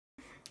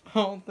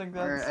don't think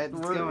that's... Alright, it's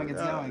going,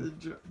 it's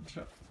going.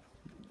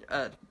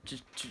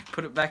 Just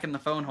put it back in the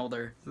phone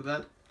holder. So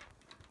that...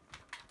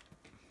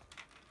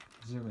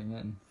 Zooming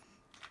in.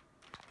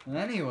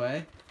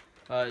 Anyway,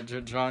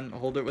 John,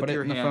 hold it with Put it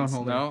your in the hands.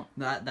 phone holder.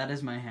 No. That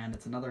is my hand.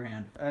 It's another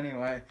hand.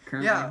 Anyway,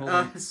 Currently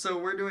holding... so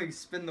we're doing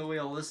spin the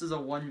wheel. This is a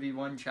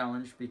 1v1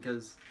 challenge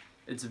because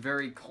it's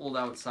very cold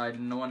outside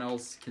and no one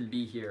else can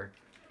be here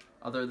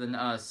other than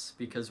us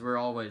because we're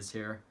always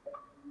here.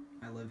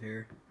 I live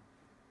here.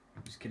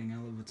 Just kidding, I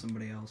live with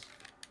somebody else.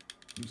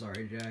 I'm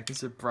sorry, Jack.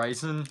 Is it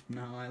Bryson?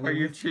 No, I live Are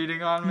you with...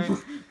 cheating on me?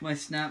 My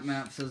snap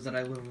map says that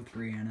I live with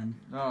Rhiannon.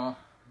 No,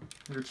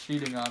 you're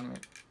cheating on me.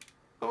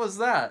 What was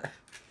that?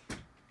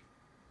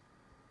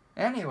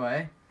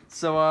 Anyway,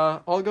 so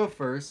I'll go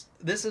first.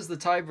 This is the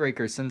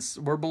tiebreaker since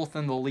we're both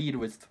in the lead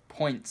with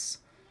points.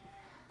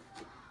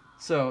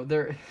 So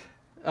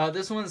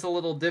this one's a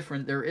little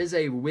different. There is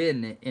a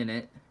win in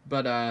it,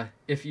 but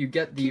if you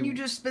get the... Can you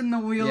just spin the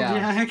wheel,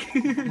 Yeah. Jack?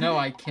 No,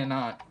 I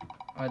cannot.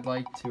 I'd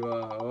like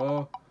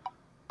to,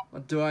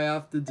 what do I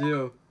have to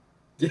do?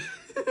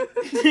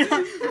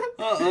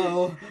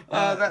 Uh-oh.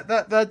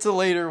 That's a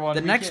later one.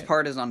 The We next can't-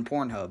 part is on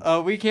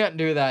Pornhub. we can't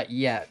do that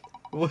yet.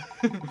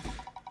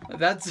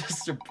 That's a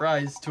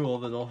surprise tool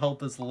that'll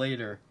help us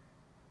later.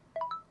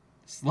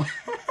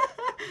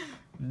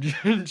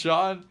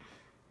 John.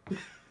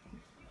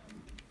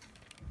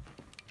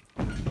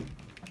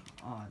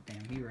 Oh,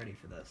 damn, he ready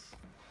for this.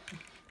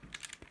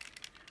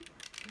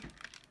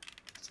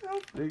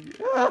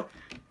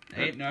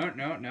 Hey, no.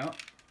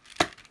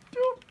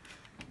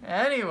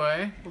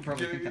 Anyway. We'll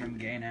probably think that I'm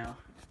gay now.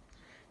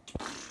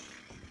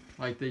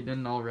 Like they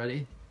didn't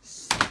already.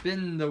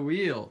 Spin the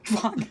wheel.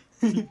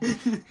 You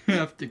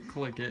have to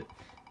click it.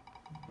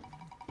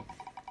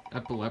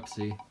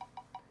 Epilepsy.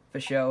 For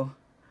show.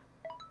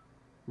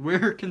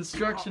 Wear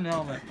construction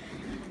helmet.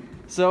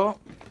 So,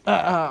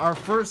 our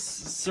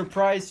first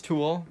surprise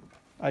tool,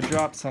 I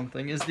dropped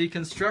something, is the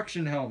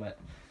construction helmet.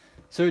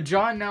 So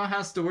John now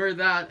has to wear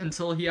that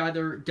until he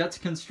either gets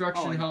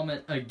construction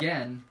helmet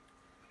again,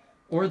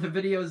 or the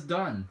video's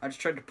done. I just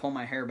tried to pull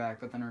my hair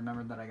back, but then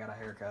remembered that I got a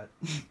haircut.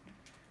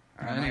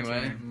 Alright,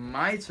 Anyway,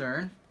 my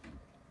turn.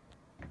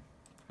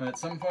 At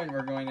some point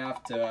we're going to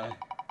have to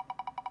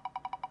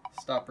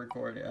stop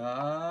recording.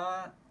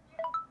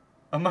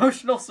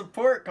 Emotional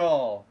support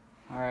call.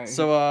 Alright.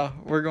 So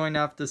we're going to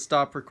have to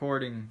stop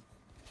recording.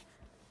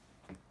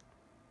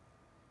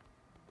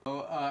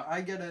 So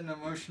I get an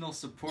emotional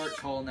support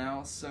call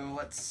now. So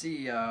let's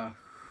see.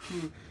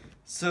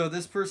 So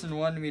this person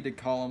wanted me to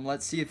call him.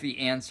 Let's see if he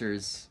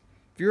answers.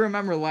 If you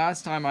remember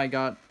last time I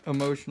got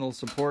emotional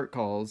support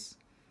calls,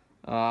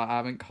 I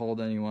haven't called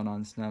anyone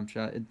on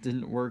Snapchat. It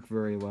didn't work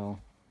very well.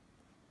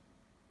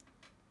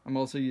 I'm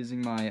also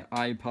using my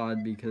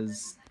iPod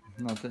because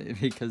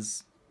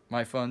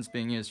my phone's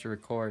being used to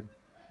record.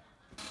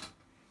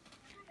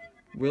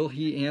 Will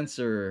he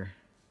answer?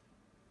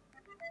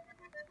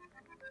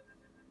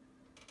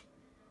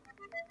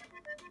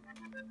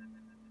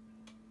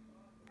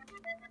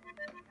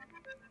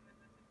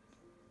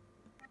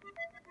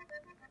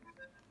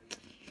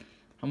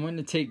 I'm going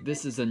to take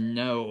this as a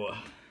no.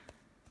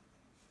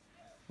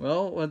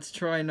 Well, let's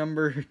try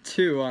number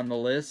 2 on the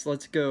list.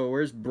 Let's go.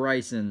 Where's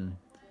Bryson?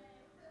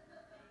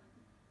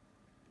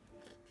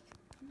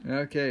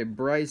 Okay,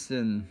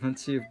 Bryson.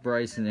 Let's see if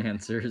Bryson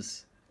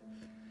answers.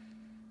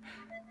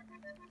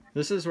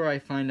 This is where I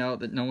find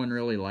out that no one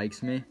really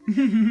likes me.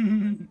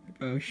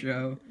 Oh,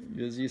 show.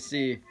 Because you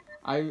see,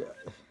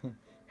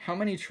 how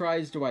many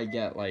tries do I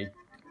get? Like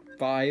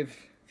 5?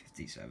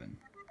 57.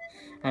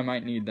 I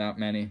might need that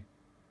many.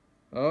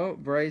 Oh,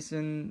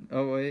 Bryson.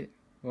 Oh, wait.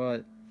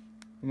 What?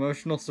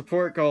 Emotional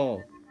support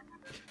call.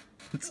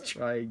 Let's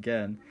try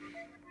again.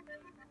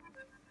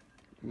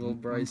 Will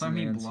Bryson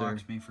he answer?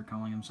 blocks me for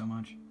calling him so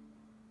much.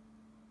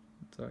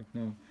 Talk,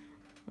 no.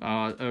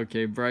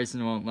 Okay,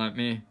 Bryson won't let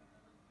me.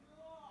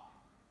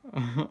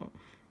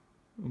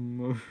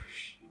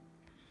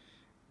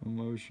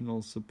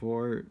 Emotional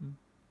support.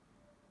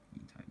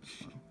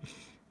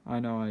 I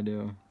know I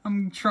do.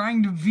 I'm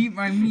trying to beat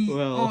my meat.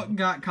 Well. Oh, it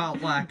got caught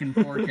black in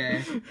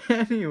 4K.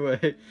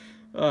 Anyway,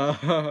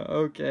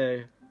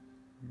 okay.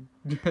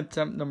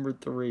 Attempt number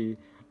 3,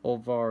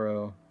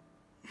 Alvaro.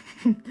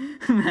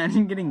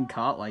 Imagine getting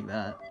caught like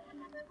that.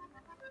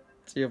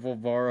 See if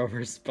Alvaro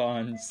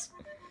responds.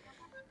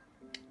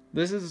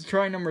 This is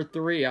try number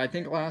 3. I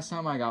think last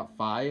time I got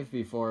 5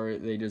 before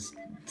they just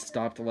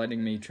stopped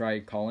letting me try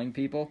calling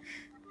people.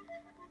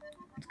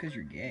 It's because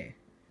you're gay.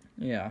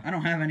 Yeah. I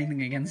don't have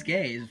anything against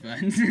gays,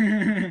 but...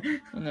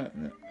 No.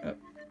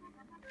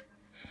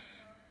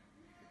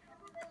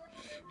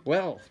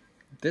 Well,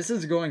 this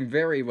is going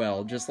very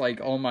well, just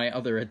like all my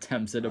other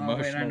attempts at emotional...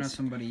 Oh, wait, I know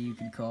somebody you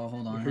could call.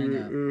 Hold on, hang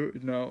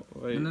up. No,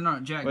 wait. No,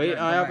 Jack. Wait,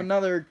 Jack, I go have back.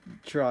 another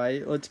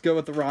try. Let's go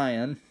with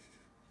Ryan.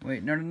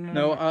 Wait, no.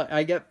 No,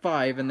 I get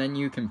 5, and then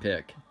you can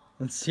pick.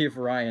 Let's see if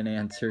Ryan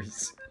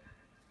answers.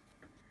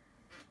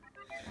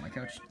 My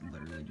couch is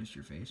literally just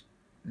your face.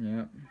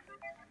 Yep.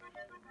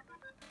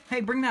 Hey,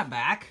 bring that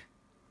back.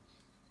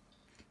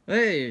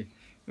 Hey,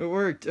 It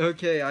worked.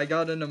 Okay, I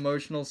got an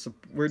emotional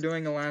we're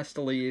doing a last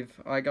to leave.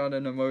 I got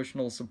an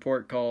emotional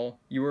support call.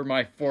 You were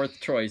my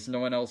fourth choice. No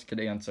one else could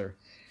answer.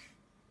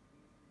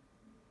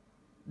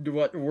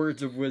 What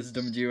words of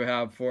wisdom do you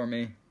have for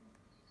me?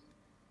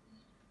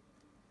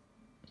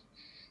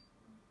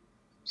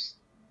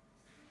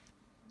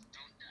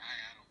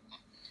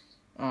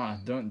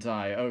 Don't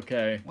die.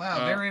 Okay.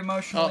 Wow, very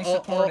emotionally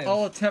supportive.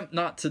 I'll attempt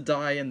not to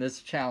die in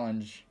this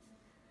challenge.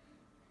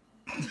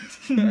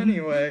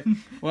 Anyway,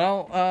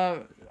 well,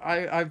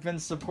 I've been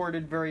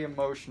supported very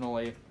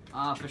emotionally.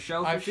 For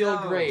sure. I feel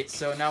great,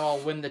 so now I'll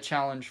win the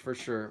challenge for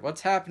sure.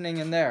 What's happening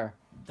in there?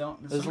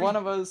 There's one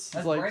of us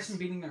That's like. Bryson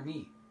beating their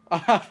meat.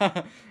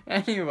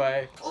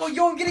 Anyway. Oh,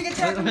 yo, I'm getting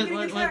attacked. I'm getting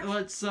attacked.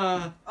 Let's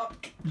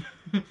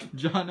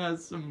John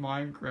has some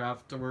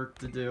Minecraft work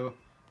to do.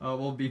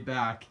 We'll be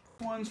back.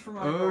 One's for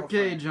my Okay,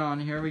 girlfriend. John,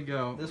 here we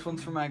go. This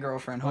one's for my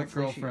girlfriend. What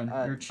Hopefully girlfriend?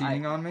 You're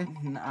cheating on me?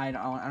 I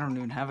don't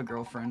even have a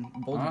girlfriend.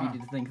 Bold of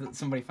you to think that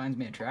somebody finds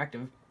me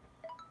attractive.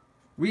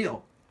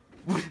 Wheel.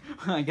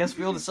 I guess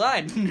we'll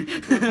decide. John,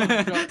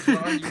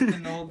 you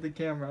can hold the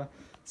camera.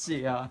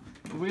 See,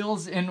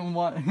 wheel's in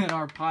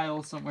our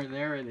pile somewhere.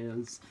 There it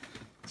is.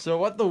 So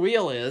what the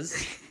wheel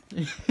is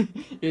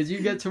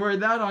you get to wear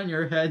that on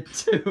your head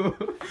too.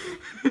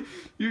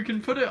 You can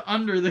put it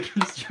under the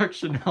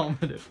construction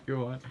helmet if you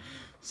want.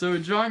 So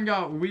John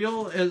got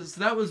wheel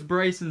that was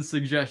Bryson's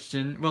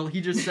suggestion. Well,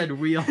 he just said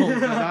wheel,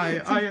 but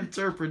I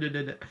interpreted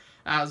it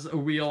as a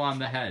wheel on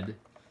the head.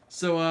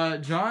 So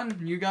John,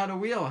 you got a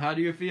wheel. How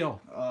do you feel?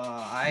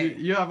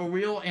 You have a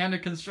wheel and a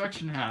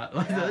construction hat.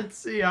 Yeah. Let's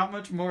see, how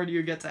much more do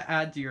you get to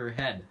add to your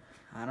head?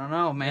 I don't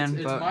know, man.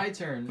 It's my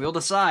turn. We'll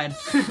decide.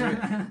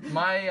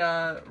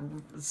 My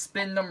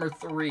spin number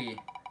 3.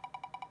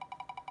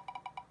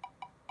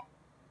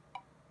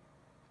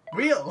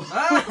 Wheel.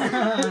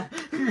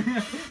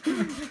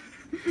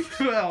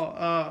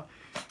 Well,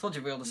 Told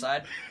you we'll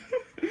decide.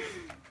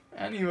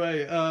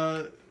 Anyway,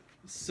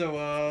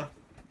 so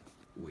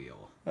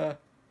Wheel. I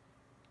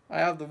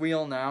have the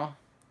wheel now.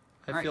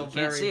 I feel you can't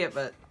very see it,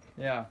 but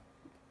yeah.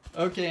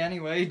 Okay.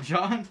 Anyway,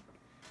 John.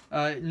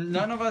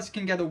 None of us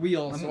can get a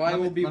wheel, so I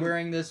will be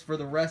wearing this for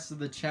the rest of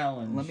the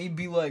challenge. let me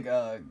be like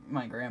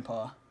my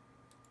grandpa.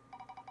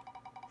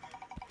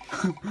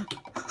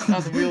 Now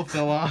the wheel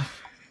fell off.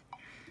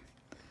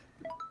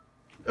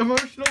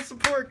 Emotional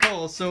support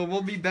call, so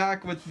we'll be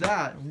back with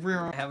that.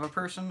 I have a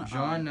person.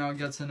 John now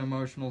gets an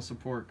emotional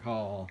support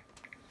call.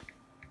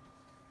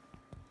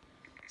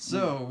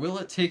 So, will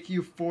it take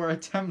you 4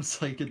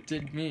 attempts like it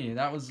did me?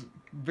 That was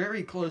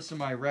very close to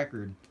my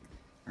record.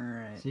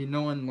 Alright. See,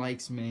 no one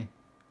likes me.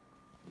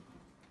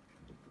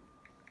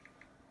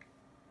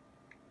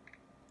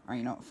 Alright,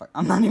 you know what? Fuck.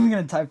 I'm not even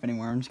gonna type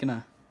anymore. I'm just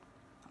gonna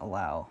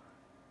allow.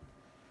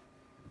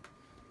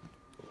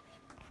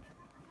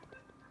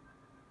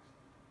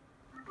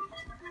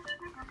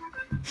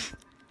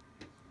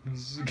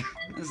 This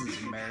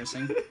is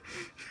embarrassing.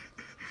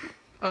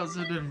 How's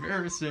it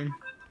embarrassing?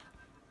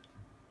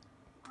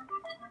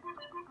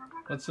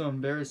 What's so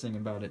embarrassing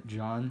about it,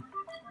 John?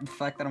 The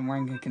fact that I'm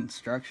wearing a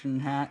construction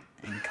hat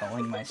and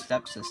calling my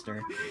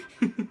stepsister.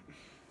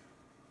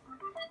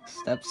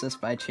 Stepsis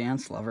by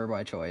chance, lover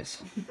by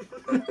choice.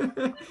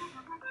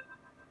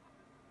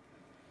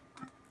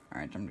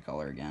 Alright, time to call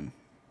her again.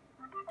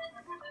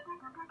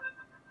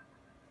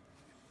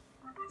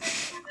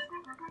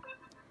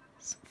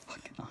 So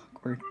fucking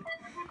awkward.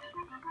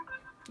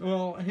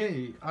 Well,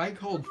 hey, I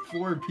called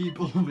 4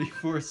 people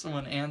before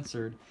someone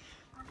answered.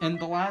 And in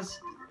the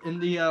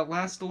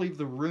last to leave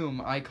the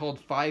room, I called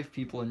 5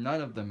 people and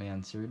none of them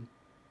answered.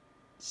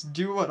 Just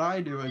do what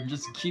I do and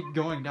just keep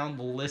going down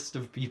the list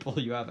of people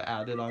you have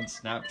added on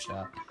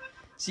Snapchat.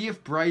 See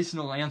if Bryson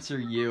will answer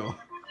you.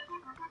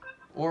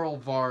 Or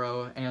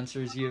Alvaro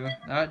answers you.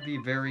 That'd be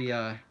very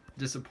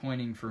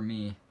disappointing for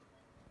me.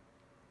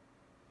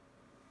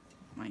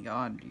 My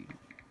god, dude.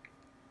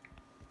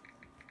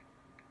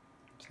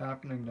 What's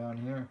happening down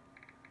here?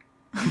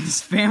 I'm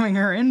spamming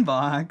her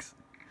inbox.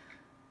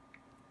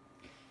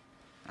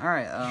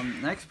 Alright,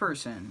 next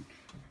person.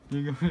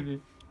 You're going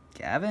to...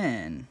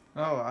 Gavin.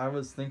 Oh, I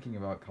was thinking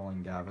about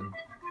calling Gavin.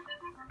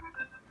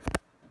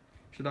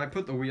 Should I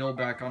put the wheel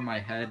back on my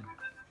head?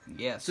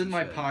 Yes. It's in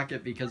my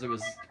pocket because it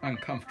was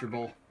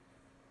uncomfortable.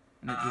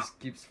 And it just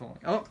keeps falling.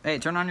 Oh! Hey,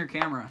 turn on your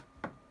camera.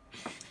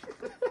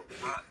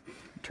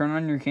 Turn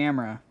on your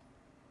camera.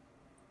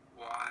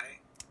 Why?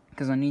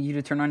 Because I need you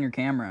to turn on your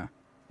camera.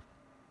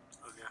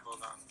 Okay,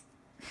 hold on.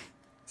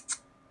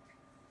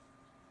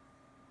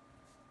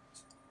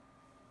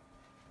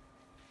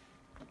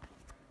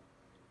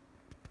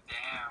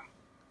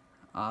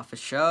 Damn. For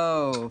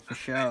show, for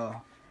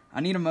show.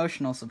 I need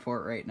emotional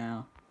support right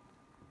now.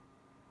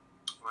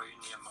 Why you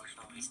need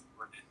emotionally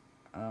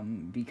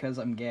supported? Because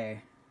I'm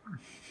gay.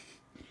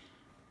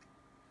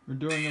 We're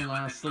doing a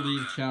last to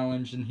leave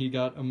challenge and he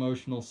got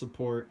emotional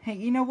support. Hey,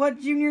 you know what,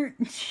 Junior?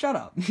 Shut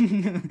up.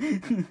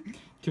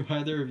 Do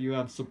either of you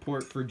have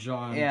support for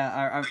John?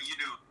 Yeah, What you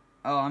do?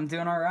 Oh, I'm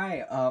doing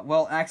alright.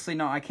 Well, actually,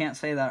 no, I can't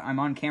say that. I'm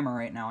on camera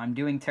right now. I'm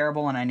doing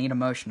terrible and I need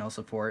emotional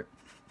support.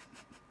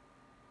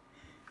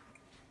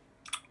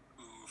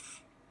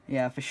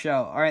 Yeah, for sure.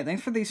 All right,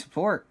 thanks for the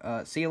support.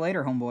 See you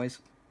later, homeboys.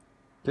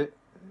 I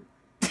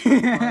was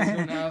going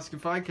to ask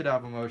if I could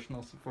have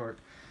emotional support.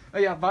 Oh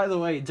yeah, by the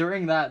way,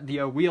 during that,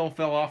 the wheel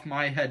fell off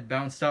my head,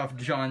 bounced off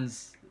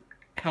John's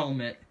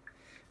helmet,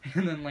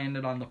 and then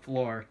landed on the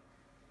floor.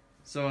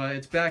 So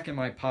it's back in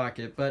my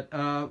pocket, but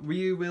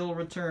we will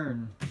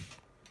return.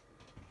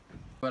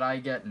 What I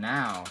get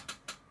now.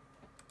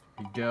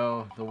 Here we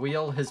go. The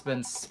wheel has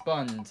been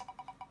spun.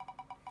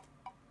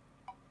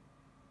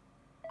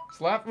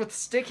 Slap with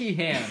sticky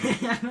hand.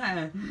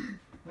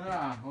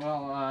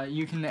 Well,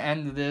 you can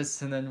end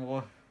this and then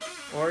we'll...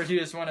 Or do you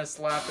just want to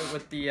slap it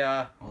with the,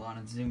 Hold on,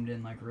 it's zoomed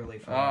in, like, really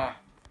far.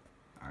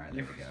 Alright,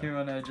 there we go. You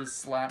want to just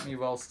slap me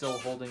while still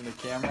holding the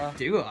camera?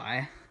 Do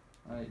I?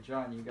 Alright,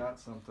 John, you got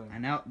something. I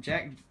know.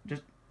 Jack,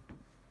 just...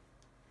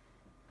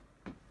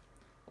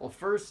 Well,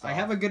 first I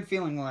have a good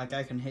feeling like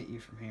I can hit you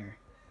from here.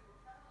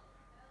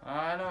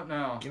 I don't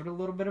know. Give it a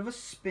little bit of a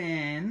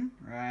spin,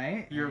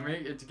 right?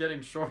 It's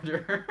getting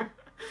shorter.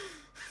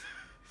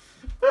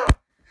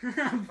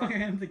 I'm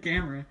firing at the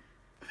camera.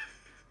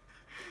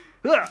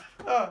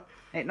 Oh.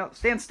 Hey, no,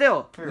 stand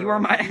still. Here, You are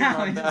my... you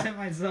are I just back. hit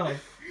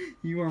myself.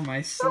 You are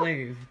my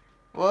slave.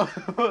 Well,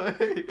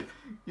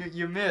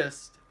 you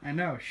missed. I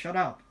know, shut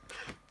up.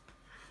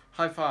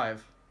 High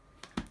five.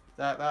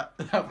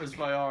 That was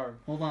my arm.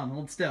 Hold on,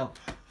 hold still.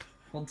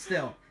 Hold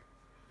still.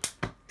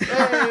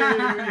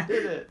 Hey, we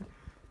did it.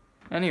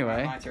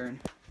 Anyway. My turn.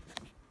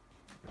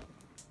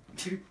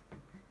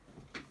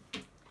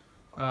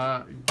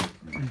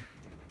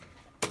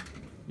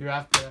 You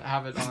have to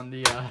have it on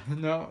the,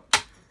 no.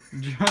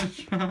 John.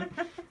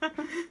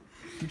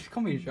 You just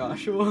call me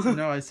Joshua.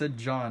 No, I said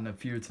John a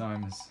few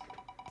times.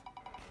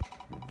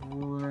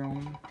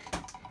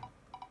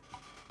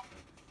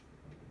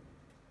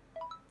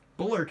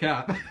 Bowler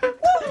cap.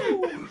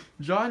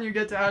 John, you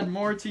get to add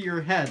more to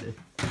your head.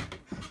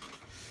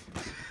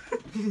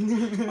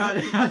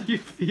 How do you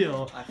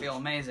feel? I feel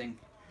amazing.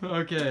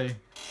 Okay.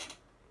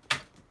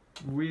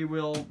 We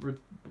will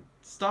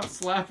stop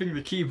slapping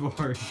the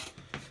keyboard.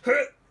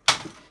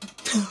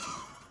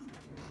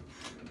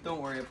 Don't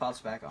worry, it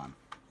pops back on.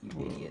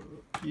 You idiot.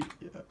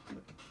 Yeah.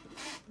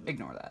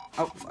 Ignore that.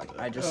 Oh, fuck.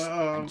 I just...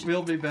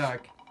 We'll be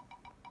back.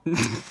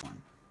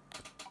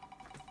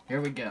 Here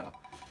we go.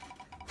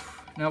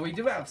 Now we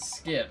do have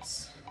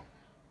skips.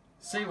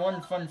 Say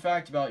one fun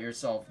fact about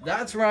yourself.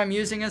 That's where I'm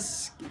using a...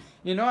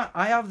 You know what?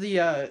 I have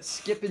the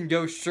skip and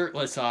go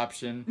shirtless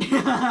option.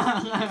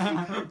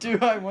 Do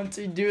I want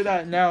to do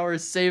that now or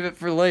save it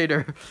for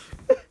later?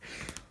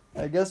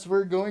 I guess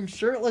we're going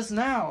shirtless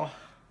now.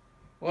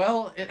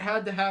 Well, it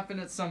had to happen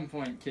at some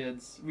point,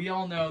 kids. We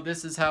all know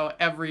this is how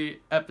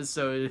every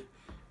episode,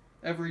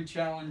 every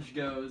challenge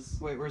goes.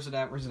 Wait, where's it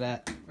at? Where's it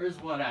at?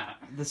 Where's what at?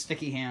 The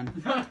sticky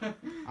hand.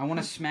 I want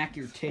to smack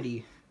your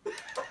titty.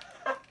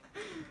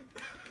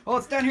 Oh,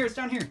 it's down here. It's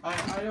down here.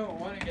 I don't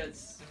want to get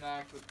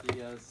smacked with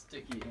the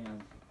sticky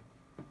hand.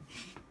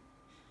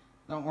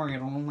 Don't worry,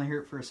 it'll only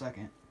hurt for a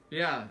second.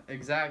 Yeah,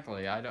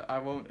 exactly. I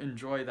won't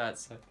enjoy that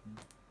second.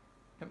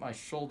 Hit my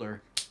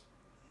shoulder.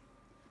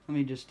 Let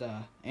me just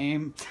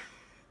aim.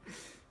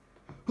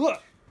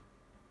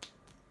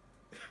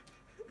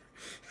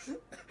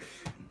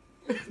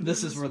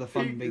 This is where the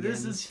fun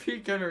begins. This is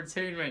peak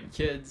entertainment,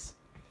 kids.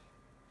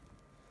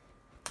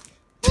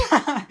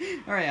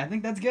 Alright, I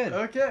think that's good.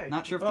 Okay.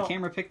 Not sure if the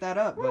camera picked that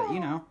up, but you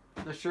know.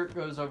 The shirt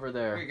goes over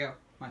there. There you go.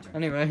 My turn.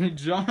 Anyway,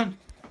 John,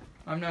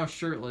 I'm now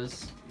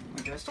shirtless.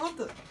 Okay, I still have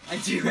the... I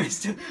do, I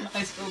still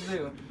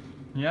do.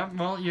 Yeah,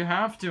 well, you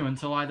have to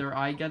until either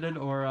I get it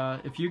or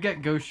if you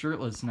get go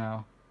shirtless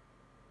now.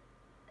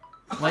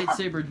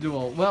 Lightsaber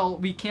duel. Well,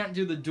 we can't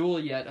do the duel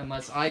yet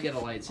unless I get a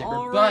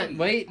lightsaber. But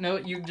wait, no,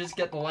 you just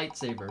get the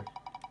lightsaber.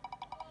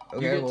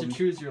 Okay, You get to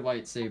choose your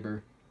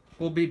lightsaber.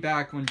 We'll be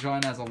back when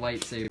John has a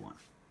lightsaber.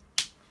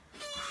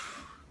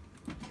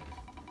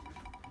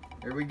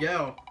 Here we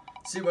go.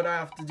 See what I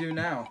have to do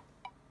now.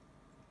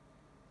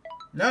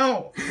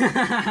 No.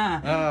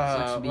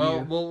 Sucks to be well,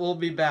 you. we'll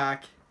be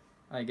back,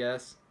 I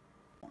guess.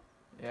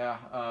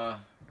 Yeah.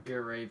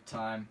 Ear rape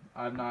time.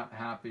 I'm not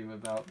happy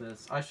about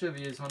this. I should have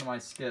used one of my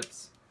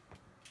skips.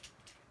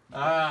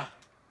 No.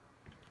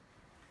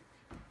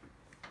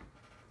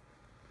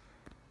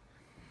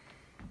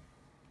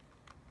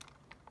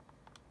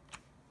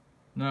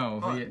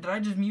 Oh, did I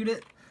just mute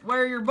it? Why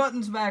are your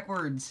buttons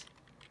backwards?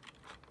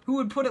 Who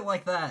would put it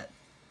like that?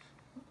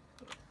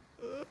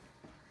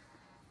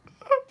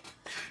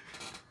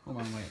 Hold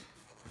on, wait.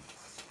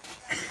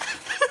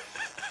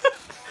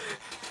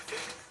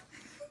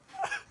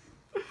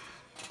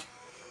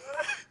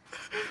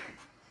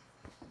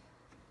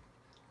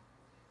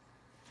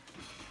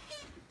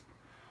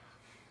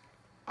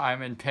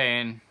 I'm in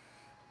pain.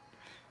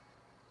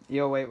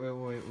 Yo, wait.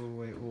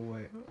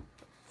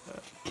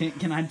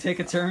 Can I take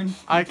a turn?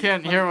 I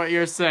can't hear what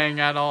you're saying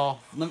at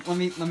all. Let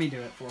me do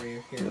it for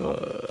you. Here.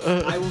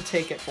 I will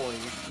take it for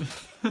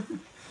you.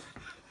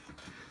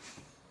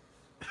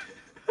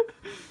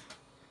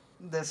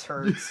 This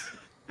hurts.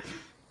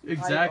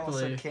 Exactly.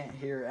 I also can't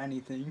hear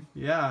anything.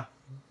 Yeah.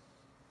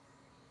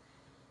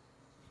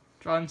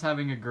 John's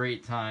having a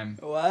great time.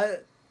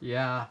 What?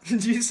 Yeah.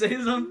 Did you say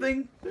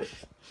something?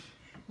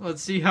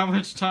 Let's see how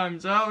much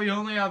time's out. We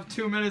only have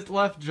 2 minutes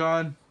left,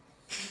 John.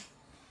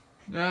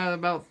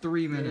 About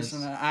 3 minutes.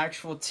 There's an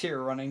actual tear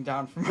running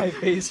down from my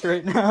face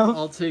right now.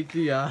 I'll take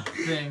the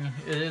thing.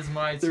 It is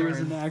my turn. There was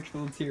an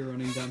actual tear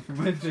running down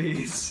from my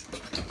face.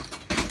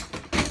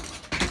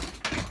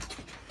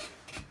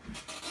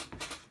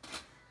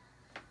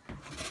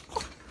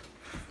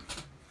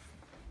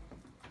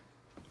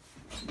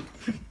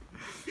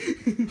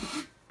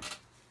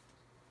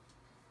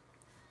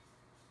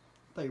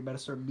 Thought you were about to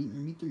start beating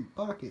your meat through your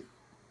pocket.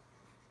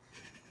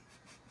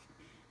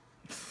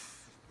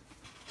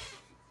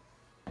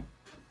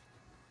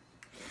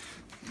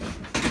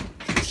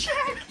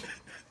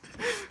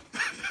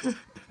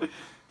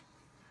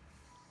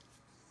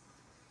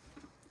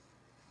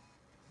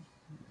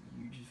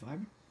 You just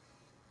vibing?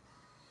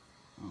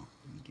 Oh,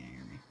 you can't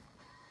hear me.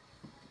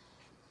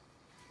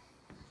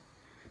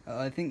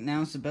 I think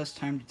now's the best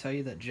time to tell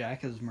you that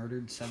Jack has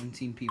murdered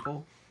 17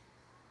 people.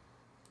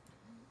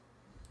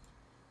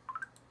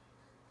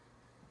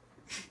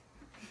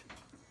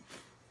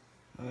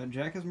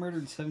 Jack has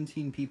murdered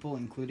 17 people,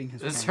 including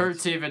his This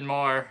parents. hurts even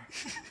more.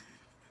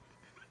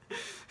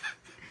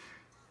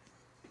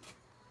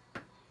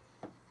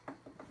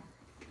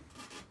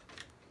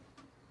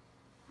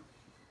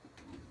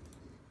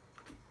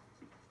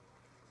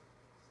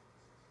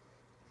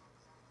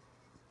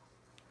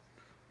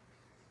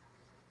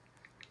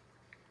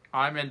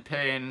 I'm in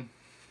pain.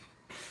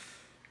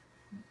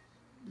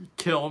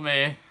 Kill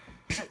me.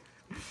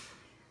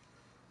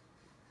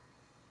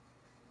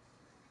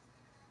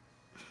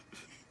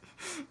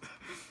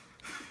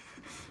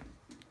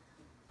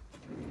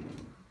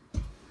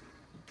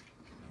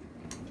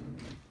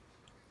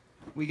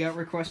 We got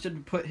requested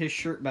to put his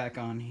shirt back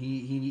on.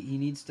 He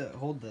needs to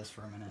hold this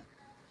for a minute.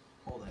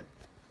 Hold it.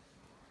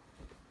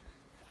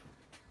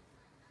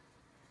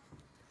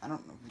 I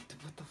don't know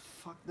what the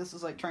fuck. This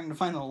is like trying to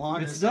find the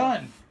longest. It's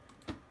done.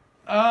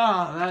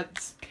 Ah,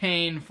 that's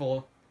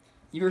painful.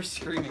 You were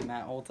screaming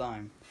that whole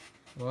time.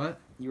 What?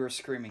 You were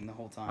screaming the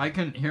whole time. I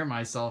couldn't hear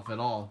myself at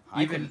all.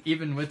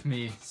 Even with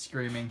me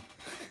screaming.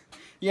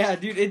 Yeah,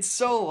 dude, it's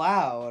so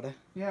loud.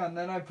 Yeah, and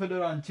then I put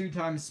it on 2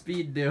 times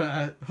speed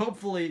to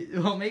hopefully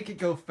it'll make it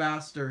go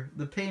faster.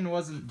 The pain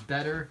wasn't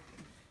better.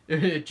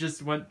 It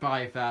just went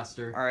by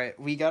faster. All right,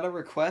 we got a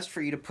request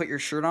for you to put your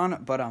shirt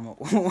on, but Mama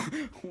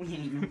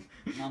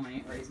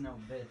ain't raised no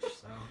bitch,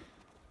 so.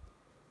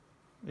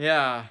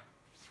 Yeah.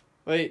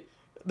 Wait,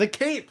 the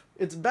cape.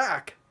 It's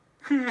back.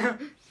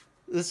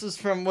 This is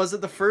from, was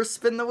it the first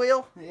Spin the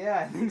Wheel? Yeah,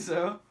 I think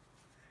so.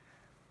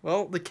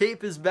 Well, the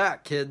cape is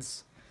back,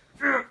 kids.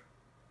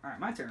 All right,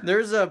 my turn.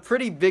 There's a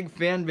pretty big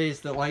fan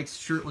base that likes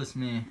shirtless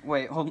me.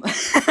 Wait, hold on.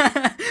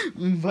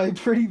 By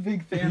pretty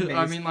big fan base.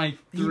 I mean, like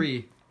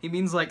 3. He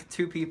means like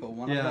 2 people.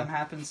 One Yeah. of them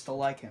happens to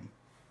like him.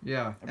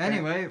 Yeah. Apparently.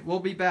 Anyway, we'll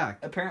be back.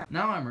 Apparently.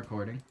 Now I'm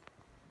recording.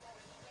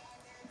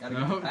 Gotta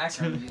No. get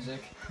background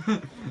music.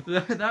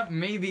 That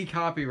may be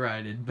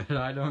copyrighted, but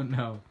I don't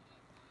know.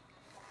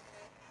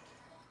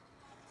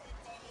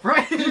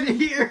 Right in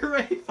here,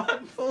 right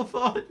on full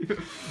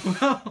volume.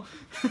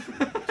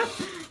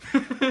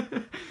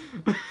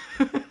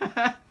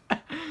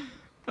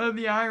 Well,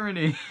 the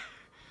irony.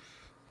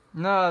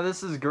 No,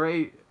 this is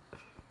great.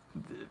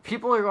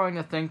 People are going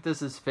to think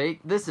this is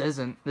fake. This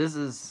isn't. This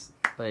is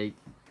like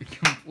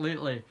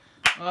completely.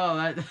 Oh,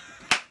 that.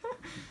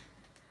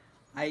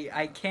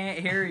 I can't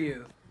hear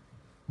you.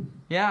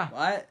 Yeah.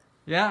 What?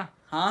 Yeah.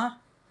 Huh?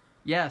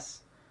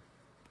 Yes.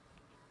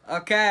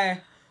 Okay.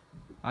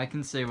 I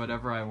can say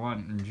whatever I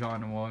want and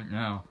John won't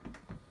know.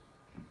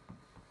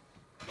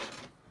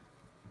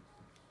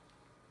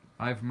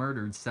 I've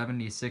murdered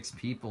 76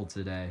 people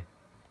today.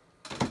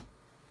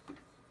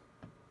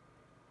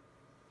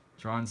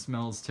 John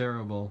smells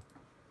terrible.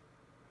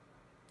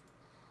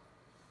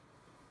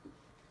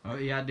 Oh,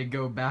 he had to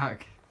go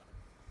back.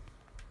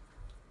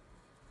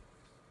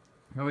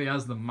 Oh, he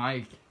has the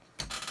mic.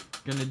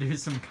 Gonna do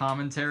some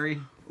commentary.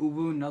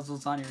 Ubu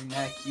nuzzles on your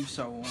neck. You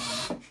so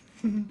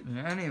warm.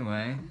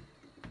 Anyway.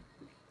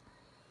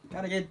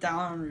 Gotta get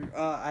down.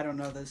 I don't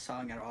know this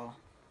song at all.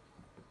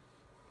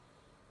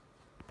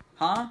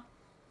 Huh?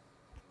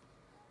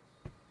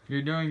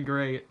 You're doing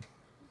great.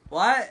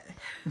 What?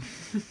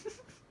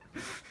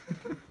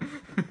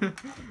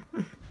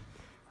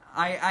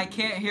 I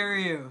can't hear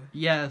you.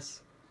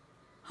 Yes.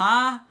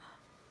 Huh?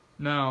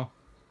 No.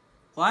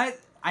 What?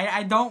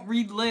 I don't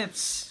read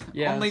lips.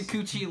 Yes. Only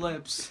coochie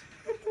lips.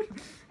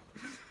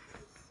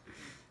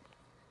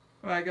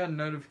 Oh, I got a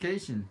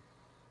notification.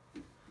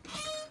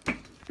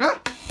 Ah!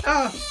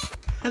 Ah!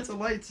 That's a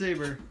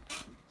lightsaber.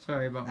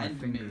 Sorry about my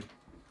finger.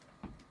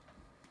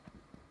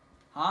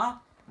 Huh?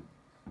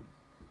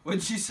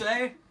 What'd you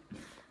say?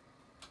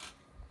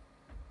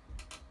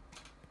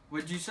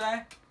 What'd you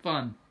say?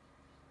 Fun.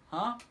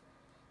 Huh?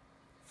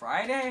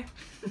 Friday?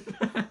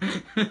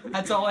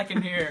 That's all I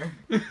can hear.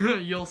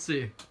 You'll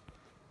see.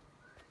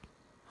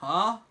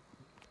 Huh?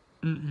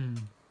 Mm-mm.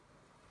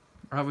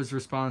 I was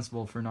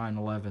responsible for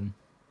 9/11.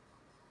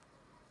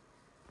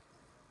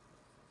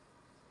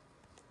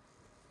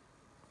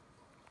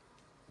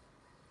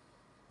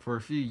 For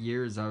a few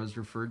years, I was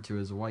referred to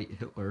as White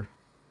Hitler.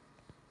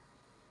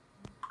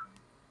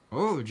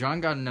 Oh, John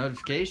got a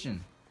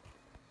notification.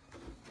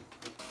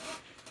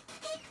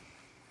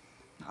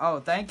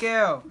 Oh, thank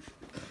you.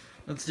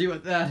 Let's see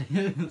what that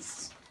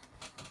is.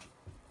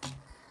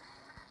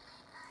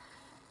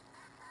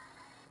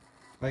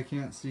 I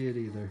can't see it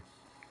either.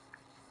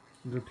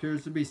 It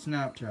appears to be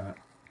Snapchat.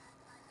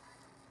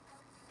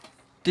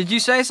 Did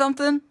you say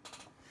something?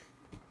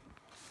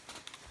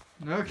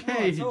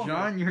 Okay, it's over.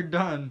 John, you're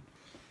done.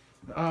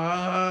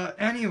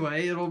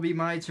 Anyway, it'll be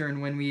my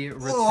turn when we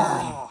return.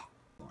 Oh.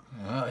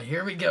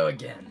 Here we go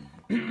again.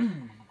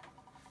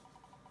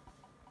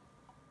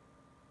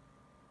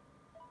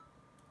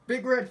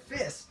 Big red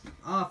fist.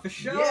 Ah, for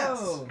sure.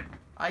 Yes.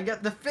 I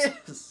get the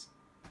fist.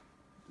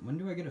 When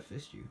do I get a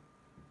fist you?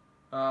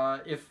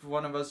 If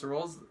one of us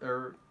rolls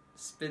or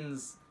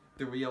spins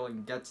the wheel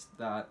and gets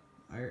that,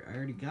 I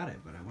already got it,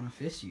 but I want to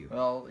fist you.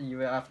 well, you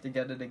have to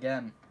get it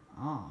again.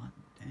 Oh,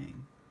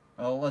 dang.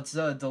 Well, let's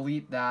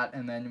delete that,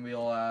 and then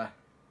we'll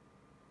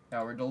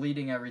yeah, we're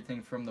deleting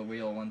everything from the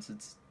wheel once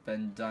it's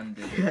been done.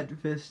 Get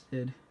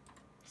fisted.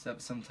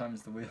 Except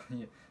sometimes the wheel.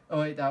 Oh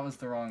wait, that was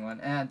the wrong one.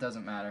 It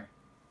doesn't matter.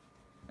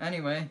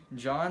 Anyway,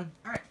 John.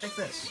 All right, take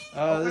this.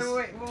 This...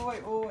 Wait.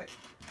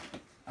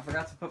 I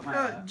forgot to put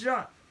my.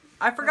 John.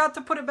 I forgot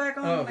to put it back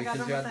on. Oh, when I got because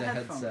done you with had the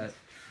headphones. headset.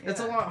 It's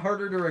a Yeah. lot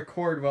harder to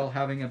record while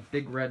having a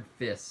big red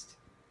fist.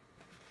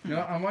 No,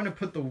 I want to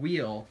put the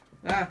wheel.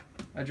 I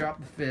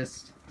dropped the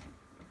fist.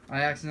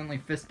 I accidentally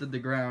fisted the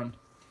ground.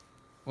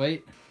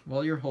 Wait,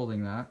 while you're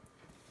holding that,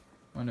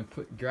 I want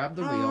to grab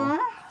the wheel,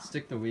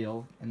 stick the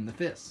wheel in the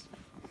fist.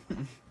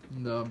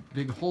 The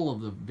big hole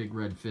of the big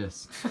red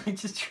fist. I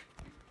just.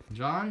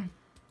 John?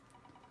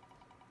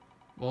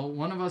 Well,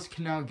 one of us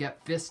can now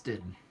get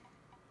fisted.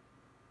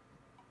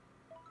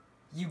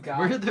 You got.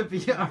 Where's the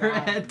VR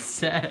God.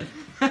 headset?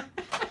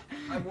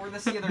 I wore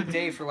this the other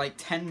day for like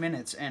 10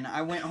 minutes, and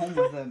I went home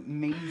with a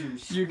major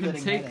You can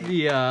splitting take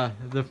headache.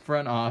 the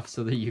front off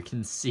so that you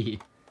can see.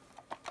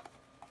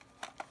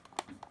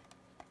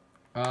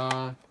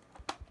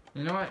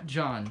 You know what,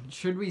 John?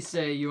 Should we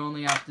say you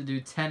only have to do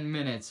 10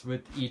 minutes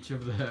with each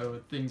of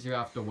the things you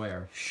have to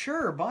wear?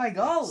 Sure, by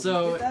golly.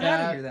 So, get that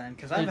out of here then,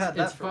 because I've had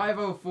that It's for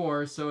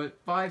 5:04, so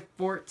at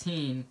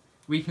 5:14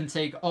 we can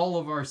take all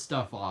of our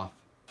stuff off.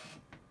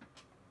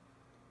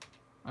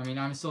 I mean,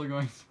 I'm still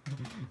going.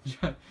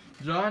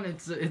 John,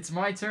 it's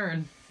my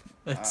turn.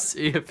 Let's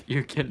see if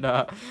you can.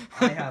 I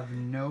have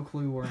no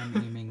clue where I'm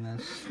aiming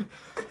this.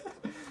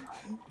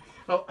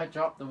 Oh, I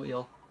dropped the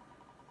wheel.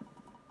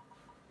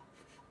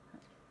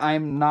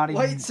 I'm not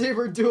even.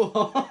 Lightsaber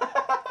duel.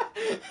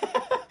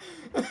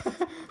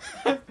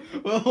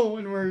 Well,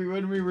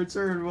 when we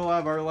return, we'll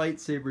have our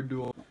lightsaber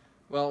duel.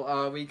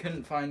 Well, we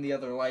couldn't find the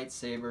other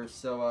lightsaber,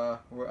 so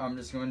I'm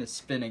just going to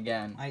spin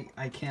again.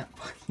 I can't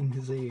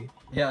fucking see.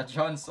 Yeah,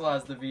 John still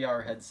has the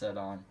VR headset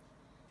on.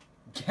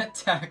 Get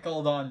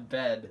tackled on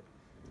bed.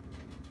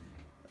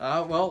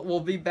 Well,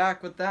 we'll be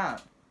back with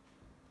that.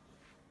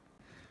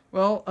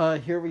 Well,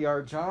 here we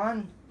are,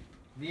 John.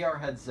 VR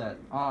headset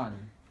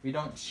on. We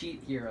don't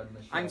cheat here on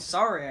the show. I'm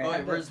sorry. Oh,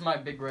 wait, where's my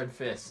big red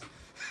fist?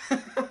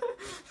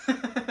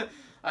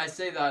 I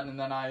say that and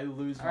then I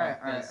lose my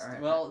fist.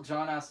 Alright. Well,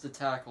 John has to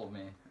tackle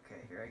me.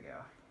 Okay, here I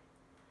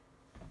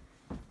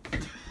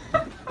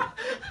go.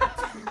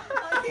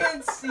 I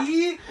can't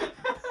see.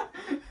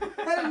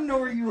 I didn't know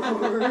where you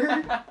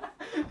were.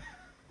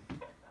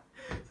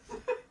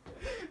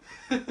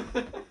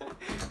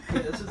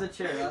 Okay, this is a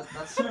chair.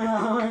 That's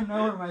how I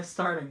know where my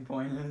starting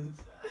point is.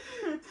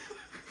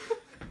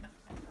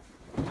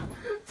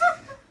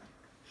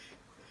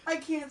 I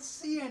can't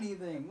see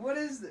anything. What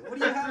is it? What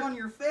do you have on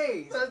your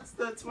face?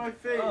 That's my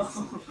face.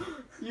 Oh.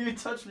 You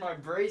touched my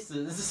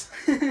braces.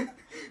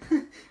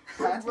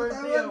 That's what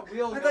that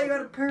was? I thought you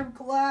had a pair of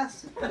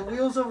glasses. The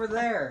wheel's over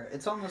there.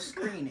 It's on the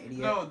screen,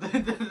 idiot. No,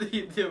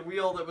 the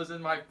wheel that was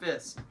in my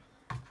fist.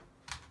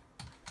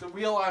 The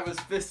wheel I was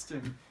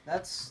fisting.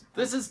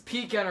 This is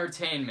peak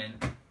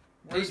entertainment.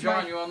 Hey,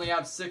 John, you only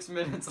have 6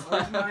 minutes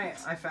left.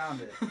 I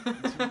found it.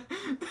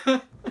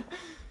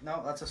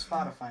 No, that's a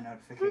Spotify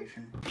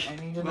notification. I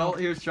need to Well, know.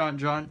 here's John.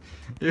 John,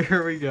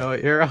 here we go.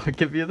 Here, I'll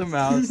give you the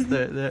mouse.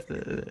 There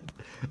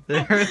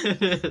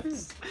it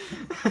is.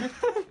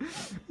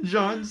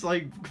 John's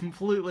like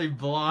completely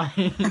blind.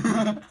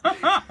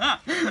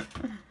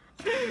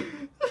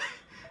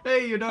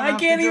 Hey, you don't I have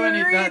can't to do even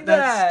any read That's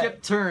that.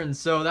 skip turn,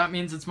 so that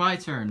means it's my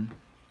turn.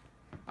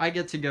 I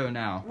get to go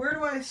now. Where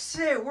do I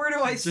sit? Where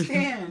do I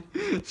stand?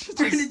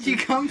 Where did you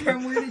come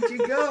from? Where did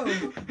you go?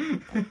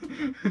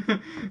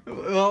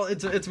 Well,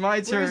 it's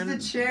my turn.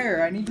 Where's the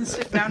chair? I need to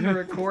sit down to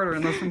record or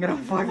unless I'm gonna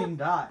fucking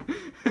die.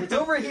 It's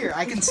over here.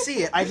 I can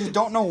see it. I just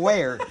don't know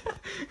where.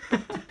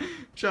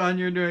 John,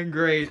 you're doing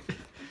great.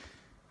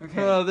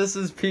 Okay. Oh, this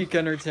is peak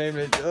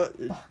entertainment.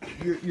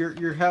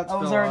 Your hat's I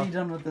was fell already off.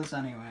 done with this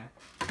anyway.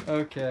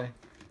 Okay.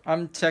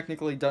 I'm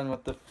technically done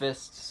with the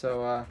fist,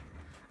 so,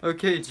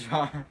 okay,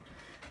 John.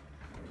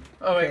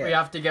 Oh, wait, Okay. we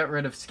have to get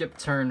rid of skip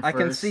turn first. I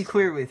can see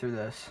clearly through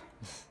this.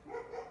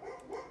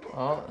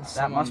 Well,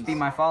 That must be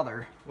my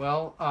father.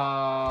 Well,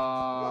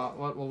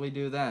 what will we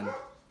do then?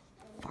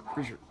 Fuck,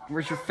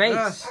 where's your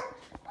face?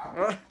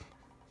 Ah.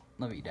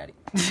 Love you, Daddy.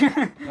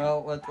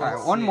 Well, let's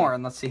Alright, one see. more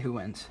and let's see who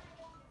wins.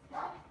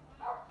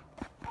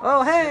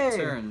 Oh, hey!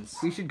 Turns.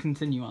 We should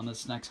continue on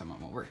this next time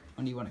I'm over.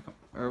 When do you want to come?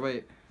 Or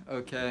wait,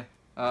 okay.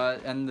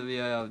 End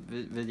the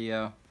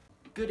video.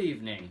 Good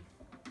evening.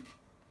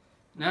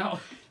 Now,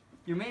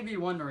 you may be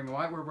wondering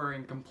why we're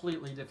wearing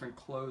completely different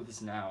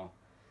clothes now.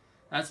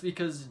 That's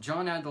because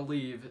John had to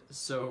leave,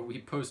 so we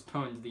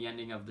postponed the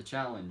ending of the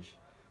challenge.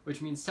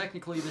 Which means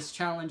technically this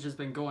challenge has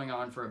been going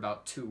on for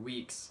about 2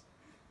 weeks.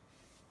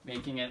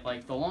 Making it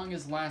like the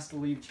longest last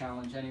leave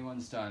challenge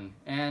anyone's done.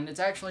 And it's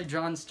actually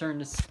John's turn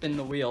to spin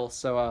the wheel,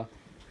 so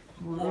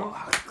Whoa,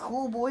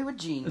 cool boy with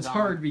jeans it's on.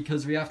 hard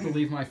because we have to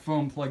leave my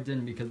phone plugged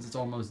in because it's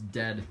almost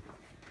dead.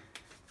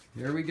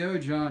 Here we go,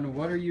 John.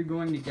 What are you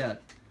going to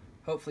get?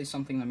 Hopefully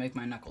something to make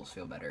my knuckles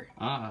feel better.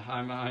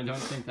 I don't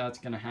think that's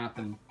gonna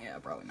happen. Yeah,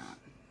 probably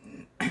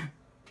not.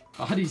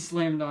 Body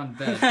slammed on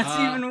bed. That's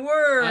even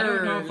worse! I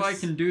don't know if I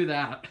can do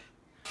that.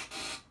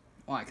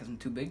 Why, because I'm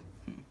too big?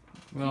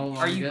 Well,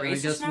 Are you I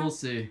racist guess now? we'll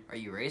see. Are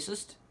you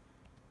racist?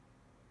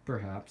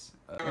 Perhaps.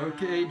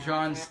 Okay,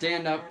 John,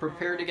 stand up.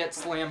 Prepare to get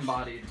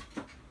slam-bodied.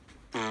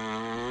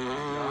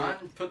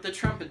 John, put the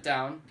trumpet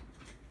down.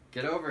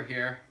 Get over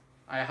here.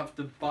 I have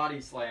to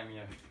body slam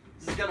you.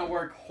 This is gonna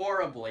work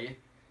horribly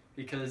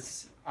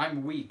because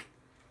I'm weak.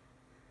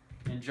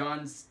 And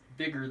John's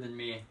bigger than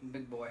me.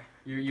 Big boy.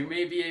 You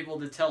may be able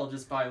to tell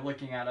just by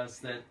looking at us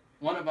that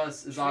one of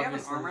us is Should we have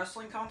obviously... an arm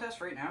wrestling contest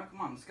right now?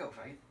 Come on, let's go,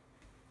 fight.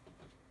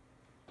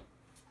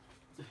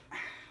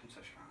 I'm so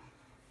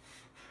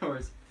strong. Or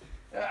is-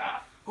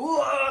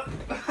 Whoa!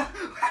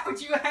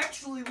 How'd you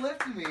actually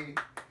lift me?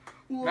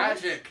 What?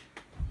 Magic!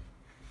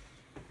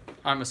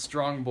 I'm a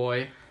strong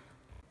boy.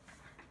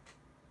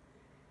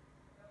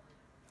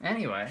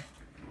 Anyway.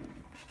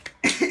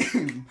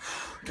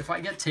 If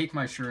I take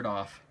my shirt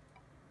off.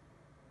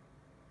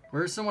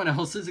 Where's someone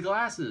else's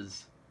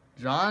glasses?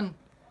 John?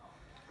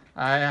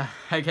 I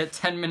get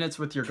 10 minutes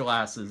with your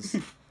glasses.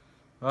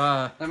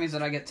 That means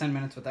that I get 10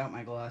 minutes without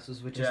my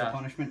glasses, which is Yeah. a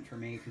punishment for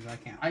me because I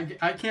can't.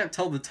 I can't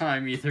tell the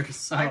time either,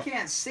 so... I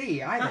can't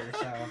see either,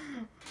 so...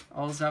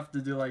 I'll just have to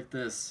do like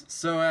this.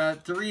 So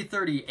at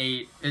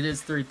 3:38, it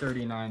is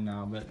 3:39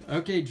 now, but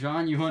okay,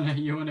 John, you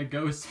wanna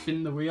go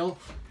spin the wheel?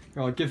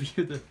 Or I'll give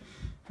you the...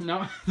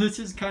 No, this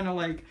is kind of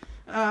like...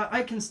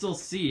 I can still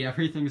see.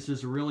 Everything's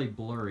just really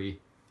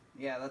blurry.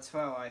 Yeah, that's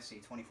how I see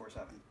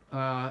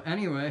 24/7.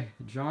 Anyway,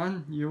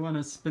 John, you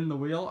wanna spin the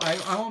wheel?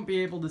 I won't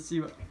be able to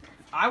see what...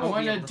 I won't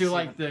want be to able to do see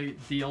like them.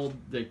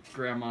 the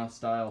grandma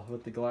style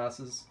with the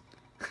glasses.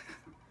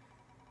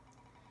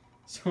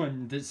 So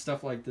when this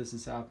stuff like this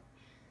is happening,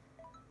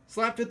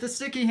 slapped with the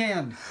sticky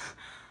hand.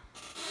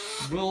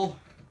 We'll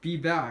be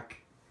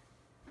back.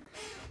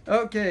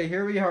 Okay,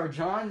 here we are,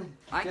 John.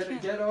 I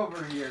can't- Get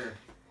over here.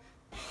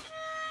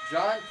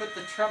 John, put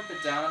the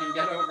trumpet down and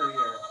get over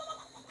here.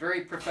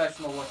 Very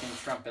professional looking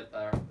trumpet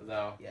there,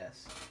 though.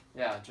 Yes.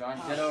 Yeah, John,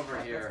 get over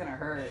Fuck, here. That's gonna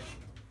hurt.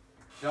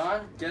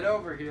 John, get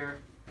over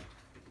here.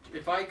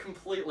 If I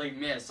completely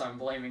miss, I'm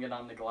blaming it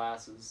on the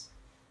glasses.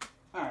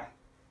 Alright.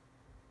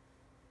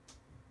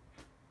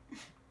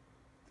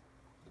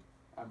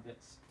 I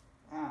miss.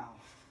 Ow.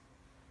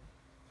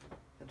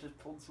 I just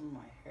pulled some of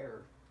my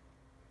hair.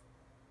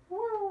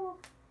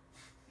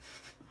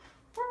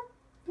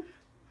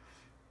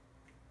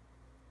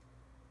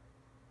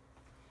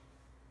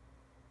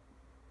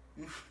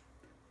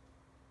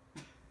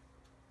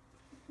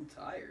 I'm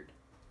tired.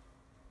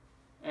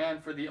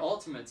 And for the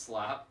ultimate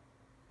slap,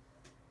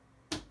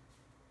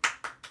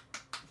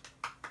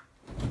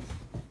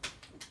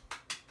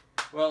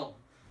 well,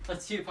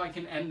 let's see if I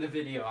can end the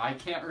video. I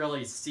can't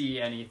really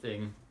see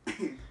anything.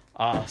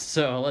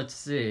 So let's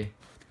see.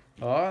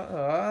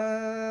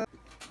 Oh,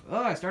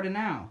 I started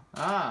now.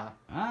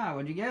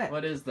 What'd you get?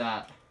 What is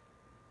that?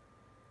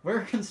 Wear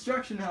a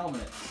construction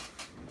helmet.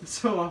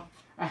 So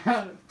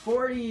at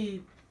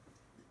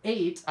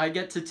 48, I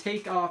get to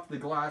take off the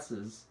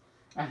glasses.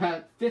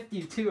 At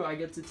 52, I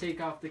get to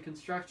take off the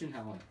construction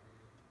helmet.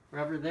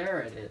 Wherever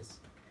there it is.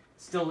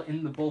 Still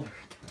in the boulder.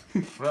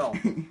 Well,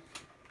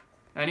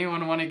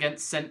 anyone want to get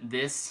sent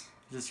this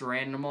just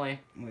randomly?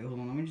 Wait, hold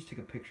on. Let me just take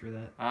a picture of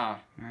that. Alright,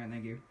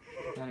 thank you.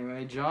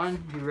 Anyway,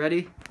 John, you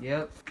ready?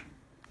 Yep.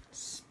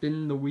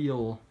 Spin the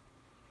wheel.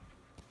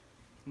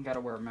 You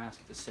gotta wear a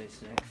mask to stay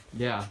safe.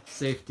 Yeah,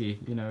 safety,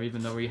 you know,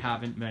 even though we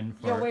haven't been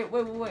for... Yo, wait.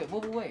 What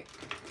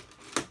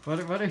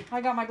are...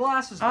 I got my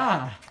glasses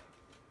back.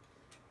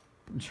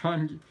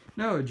 John...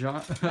 No,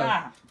 John...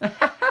 I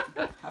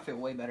feel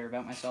way better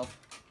about myself.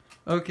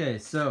 Okay,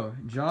 so,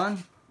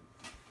 John...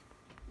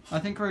 I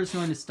think we're just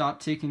going to stop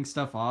taking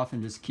stuff off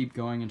and just keep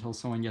going until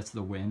someone gets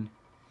the win.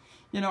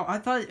 You know, I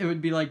thought it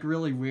would be, like,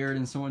 really weird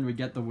and someone would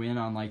get the win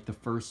on, like, the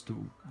first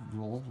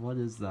roll. What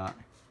is that?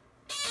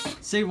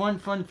 Say one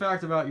fun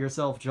fact about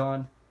yourself,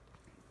 John.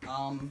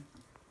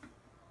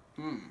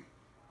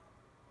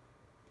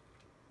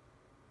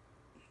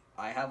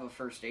 I have a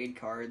first aid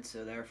card,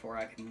 so therefore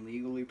I can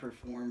legally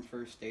perform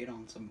first aid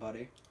on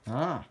somebody.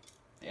 Ah.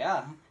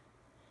 Yeah.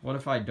 What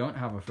if I don't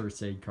have a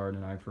first aid card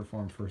and I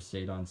perform first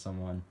aid on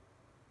someone?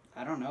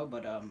 I don't know,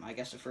 but I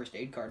guess a first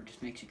aid card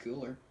just makes you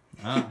cooler.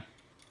 Ah.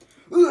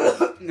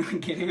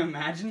 Can you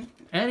imagine?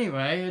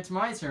 Anyway, it's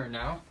my turn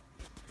now.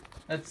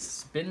 Let's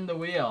spin the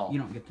wheel. You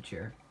don't get the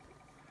chair.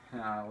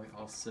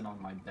 I'll sit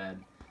on my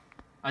bed.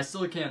 I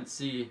still can't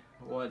see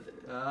what.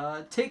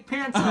 Take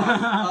pants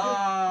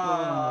off.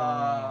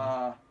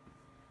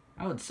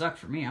 That would suck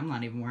for me. I'm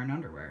not even wearing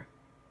underwear.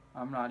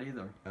 I'm not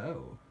either.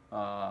 Oh.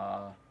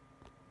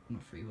 I'm a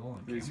free will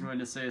on He's going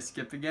to say a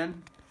skip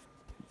again?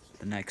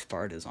 The next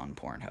part is on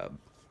Pornhub.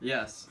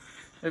 Yes.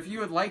 If you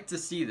would like to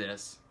see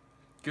this,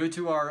 go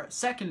to our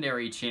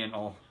secondary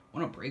channel.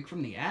 Want a break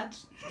from the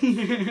ads?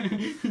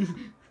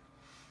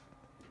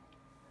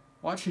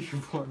 Watching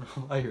your porn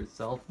all by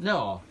yourself?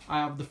 No, I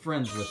have the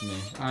friends with me.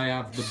 I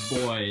have the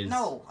boys.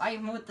 No,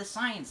 I'm with the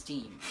science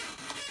team.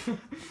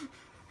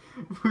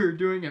 We're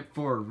doing it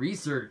for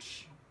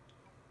research.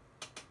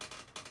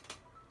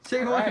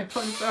 Say one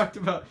fun fact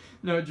about...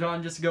 No,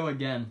 John, just go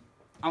again.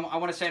 I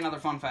want to say another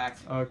fun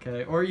fact.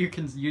 Okay, or you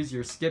can use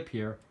your skip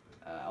here.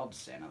 I'll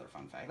just say another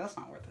fun fact. That's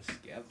not worth a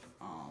skip.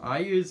 I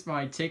use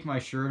my take my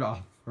shirt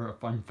off for a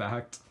fun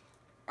fact.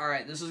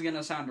 Alright, this is going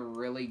to sound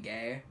really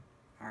gay.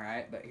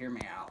 Alright, but hear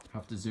me out.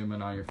 Have to zoom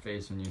in on your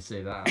face when you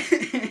say that.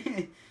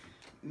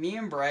 Me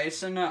and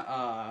Bryson,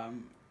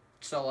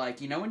 so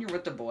like, you know when you're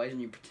with the boys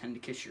and you pretend to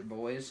kiss your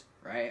boys,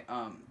 right?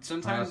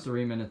 Sometimes... I have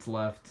 3 minutes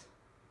left.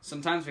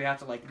 Sometimes we have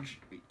to, like,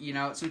 you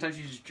know, sometimes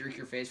you just jerk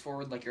your face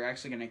forward like you're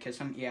actually going to kiss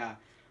him. Yeah.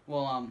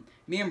 Well,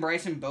 me and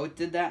Bryson both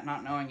did that,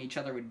 not knowing each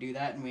other would do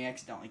that, and we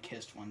accidentally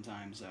kissed one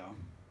time, so...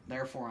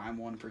 Therefore, I'm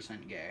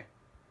 1% gay.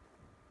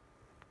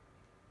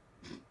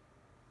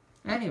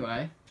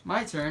 Anyway,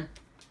 my turn.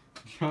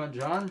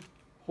 John,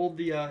 hold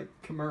the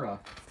Kimura.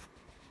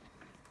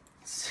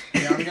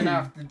 Yeah, I'm gonna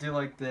have to do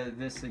like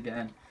this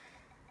again.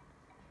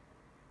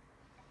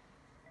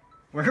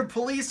 Wear a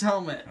police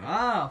helmet.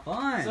 Ah,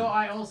 fun. So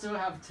I also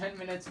have 10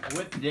 minutes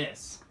with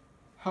this.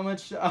 How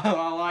much? Oh,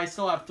 well, I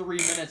still have 3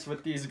 minutes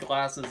with these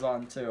glasses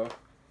on too.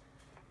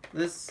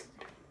 This.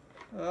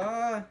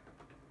 Oh,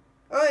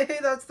 hey,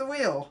 that's the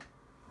wheel.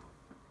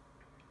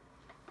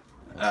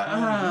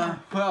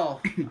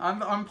 Well,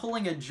 I'm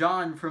pulling a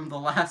John from the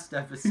last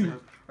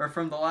episode, or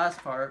from the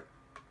last part.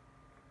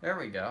 There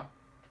we go.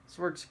 This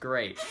works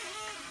great.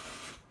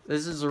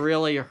 This is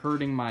really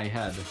hurting my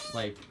head,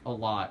 like, a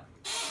lot.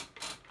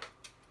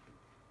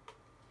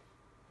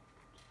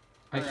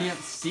 I can't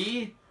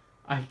see.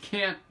 I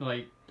can't,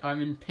 like,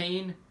 I'm in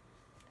pain.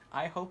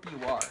 I hope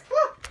you are.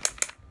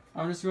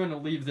 I'm just going to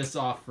leave this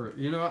off for,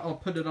 you know what, I'll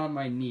put it on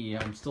my knee.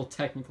 I'm still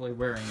technically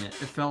wearing it.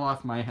 It fell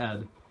off my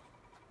head.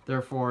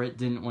 Therefore, it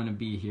didn't want to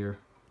be here.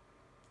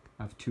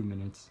 I have 2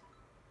 minutes.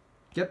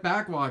 Get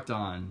back walked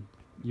on.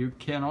 You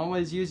can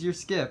always use your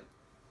skip.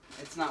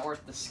 It's not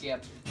worth the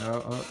skip.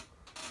 Oh,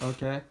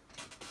 okay.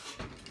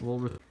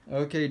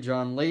 Okay,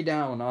 John, lay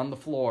down on the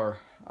floor.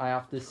 I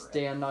have to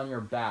stand on your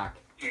back.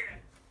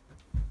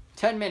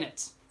 10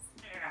 minutes.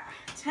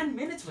 10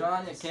 minutes.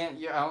 John, you can't.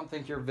 I don't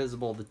think you're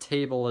visible. The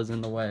table is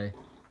in the way.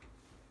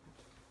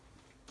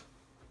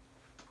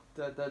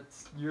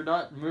 That's. You're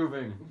not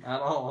moving at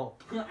all.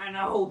 I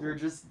know. You're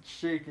just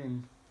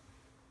shaking.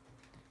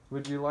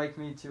 Would you like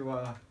me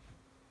to?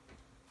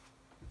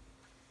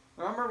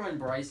 Remember when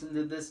Bryson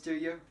did this to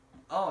you?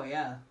 Oh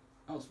yeah,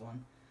 that was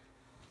fun.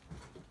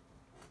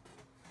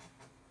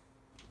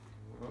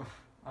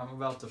 I'm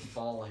about to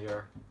fall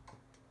here.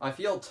 I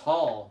feel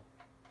tall.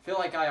 I feel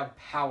like I have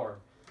power.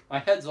 My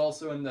head's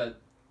also in the,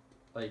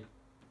 like,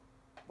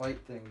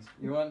 light things.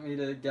 You want me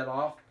to get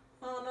off?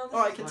 Oh no.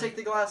 Oh, I can take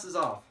the glasses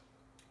off.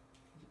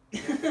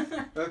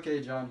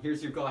 Okay, John,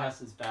 here's your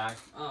glasses back.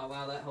 Oh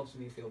wow, that helps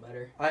me feel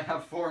better. I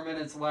have 4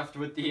 minutes left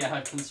with the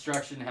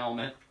construction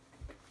helmet.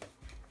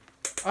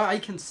 I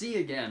can see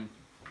again.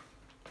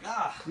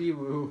 Ah,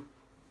 Wee-woo.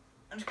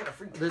 I just got a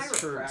free This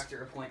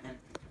chiropractor appointment.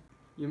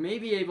 You may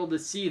be able to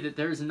see that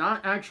there's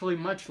not actually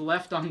much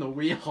left on the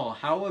wheel.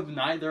 How have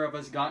neither of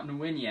us gotten a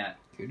win yet?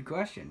 Good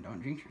question.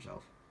 Don't jinx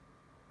yourself.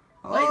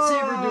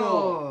 Lightsaber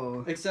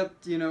duel!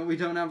 Except, you know, we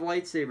don't have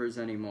lightsabers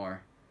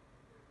anymore.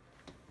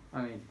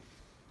 I mean...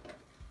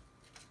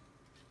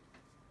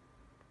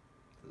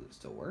 Does it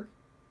still work?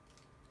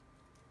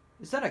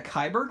 Is that a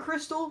Kyber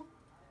crystal?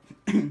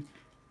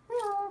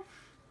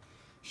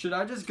 Should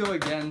I just go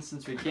again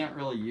since we can't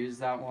really use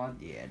that one?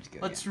 Yeah, just go.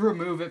 Let's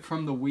remove it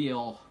from the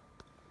wheel.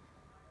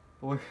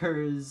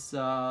 Where's,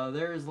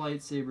 there's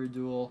lightsaber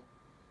duel.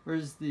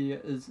 Where's the,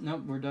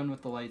 nope, we're done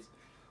with the lights.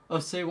 Oh,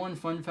 say one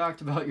fun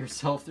fact about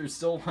yourself. There's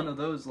still one of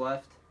those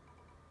left.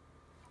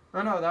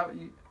 Oh no, that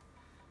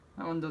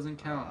one doesn't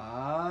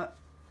count.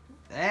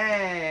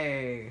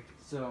 Hey!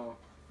 So,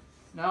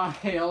 now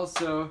I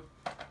also,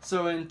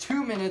 so in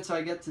 2 minutes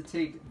I get to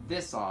take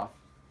this off.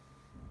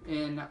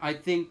 And I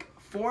think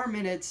 4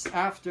 minutes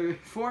after,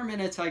 4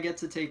 minutes I get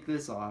to take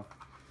this off.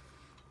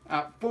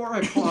 At 4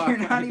 o'clock You're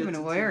not I get even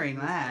to wearing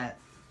take this that.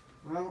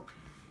 off.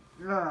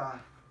 Well,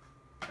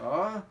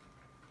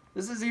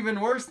 This is even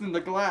worse than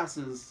the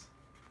glasses.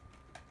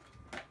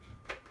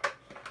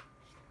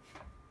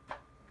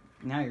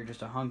 Now you're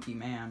just a hunky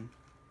man.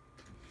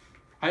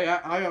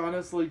 I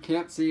honestly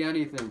can't see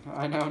anything.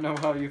 I now know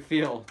how you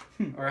feel.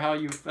 Or how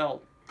you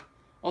felt.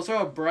 Also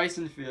how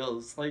Bryson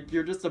feels. Like,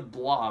 you're just a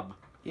blob.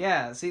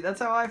 Yeah, see, that's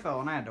how I felt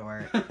when I had to wear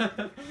it.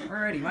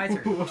 Alrighty, my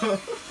turn.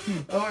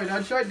 Oh, and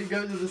I tried to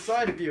go to the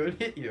side of you and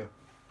hit you.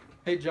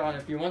 Hey, John,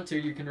 if you want to,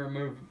 you can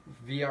remove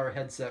VR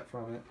headset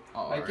from it.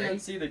 I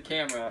can't see the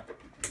camera.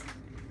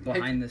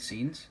 Behind the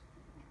scenes?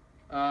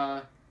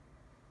 Yeah.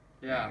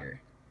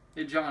 Here.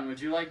 Hey, John, would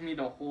you like me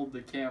to hold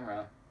the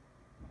camera?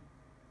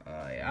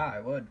 Yeah, I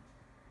would.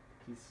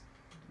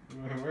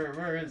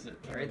 Where is it?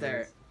 Right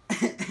there.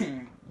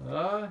 My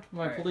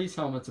Alright. police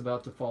helmet's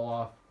about to fall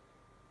off.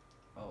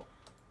 Oh.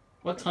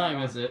 What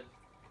time is it?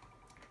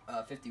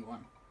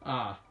 51.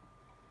 I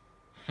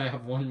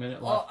have 1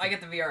 minute left. Well, I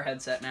get the VR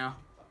headset now.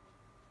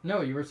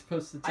 No, you were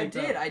supposed to take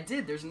that. I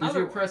did. There's Did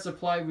another you one. press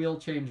apply wheel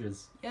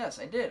changes? Yes,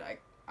 I did.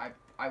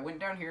 I went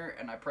down here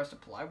and I pressed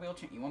apply wheel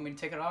change. You want me to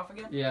take it off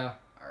again? Yeah.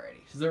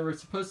 Alrighty. Because there were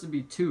supposed to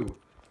be 2.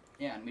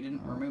 Yeah, and we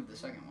didn't remove the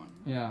second one.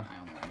 Yeah. I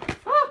only removed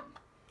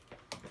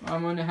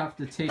I'm gonna have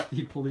to take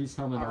the police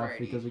helmet off Alrighty.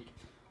 because it...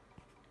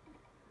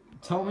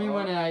 Tell me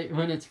when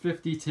it's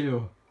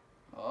 52.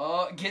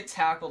 Oh, get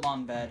tackled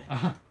on bed.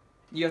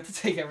 You have to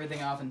take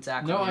everything off and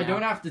tackle No, me I now.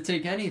 don't have to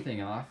take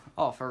anything off.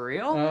 Oh, for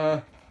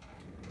real?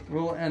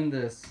 We'll end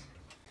this.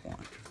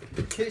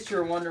 In case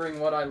you're wondering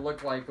what I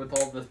look like with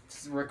all the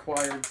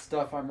required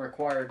stuff I'm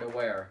required to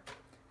wear,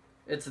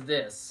 it's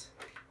this.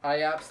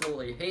 I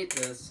absolutely hate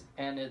this,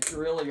 and it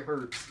really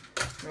hurts.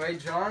 Right,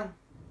 John?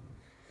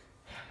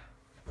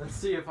 Let's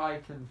see if I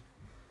can...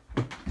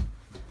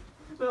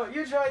 No,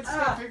 you tried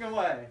stepping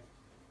away.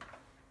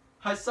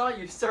 I saw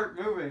you start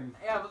moving.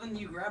 Yeah, but then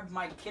you grabbed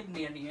my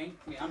kidney and you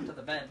yanked me onto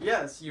the bed.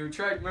 Yes, you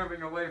tried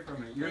moving away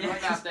from me. You're going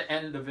to have to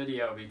end the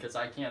video because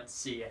I can't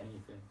see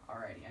anything.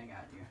 Alrighty, I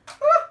got you.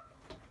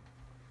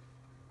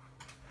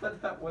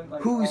 That went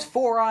like Who's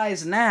 4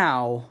 eyes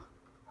now?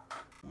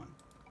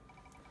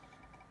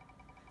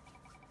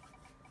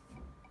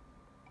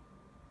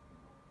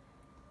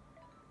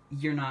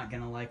 You're not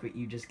gonna like what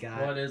you just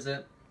got. What is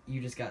it? You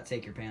just got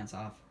take your pants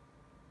off.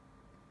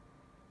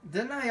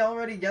 Didn't I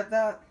already get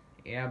that?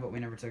 Yeah, but we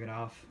never took it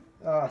off.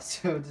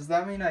 So does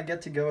that mean I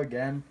get to go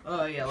again?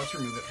 Oh, yeah, let's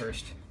remove it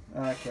first.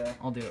 Okay.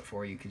 I'll do it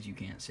for you because you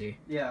can't see.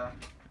 Yeah.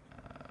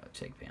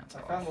 Take pants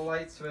I off. found the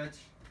light switch.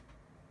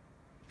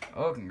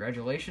 Oh,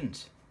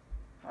 congratulations.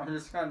 I'm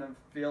just kind of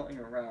feeling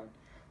around.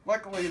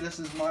 Luckily, this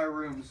is my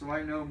room, so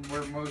I know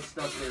where most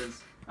stuff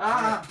is.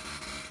 Ah!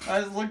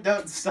 I just looked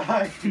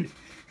outside.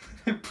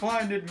 It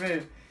blinded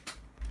me.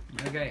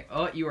 Okay.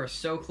 Oh, you are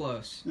so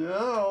close. Yeah,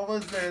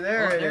 almost there.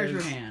 There Oh, it there's is.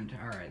 your hand.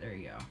 All right, there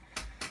you go.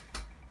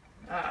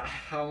 I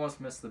almost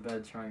missed the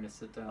bed trying to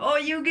sit down. Oh,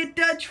 you get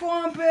that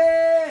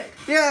trumpet!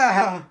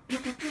 Yeah!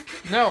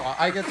 No,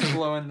 I get to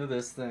blow into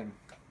this thing.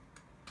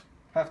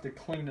 Have to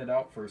clean it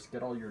out first.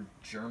 Get all your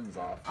germs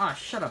off. Ah,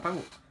 shut up.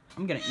 I'm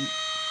gonna eat.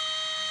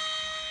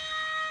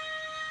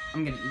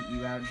 I'm gonna eat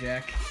you out,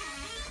 Jack.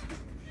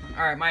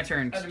 All right, my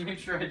turn. I had to make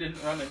sure I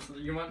didn't run it. So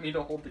you want me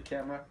to hold the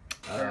camera?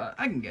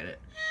 I can get it.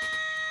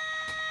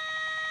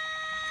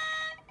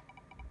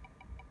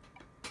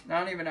 I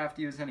don't even have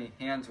to use any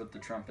hands with the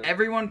trumpet.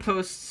 Everyone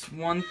posts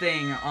one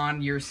thing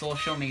on your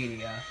social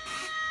media.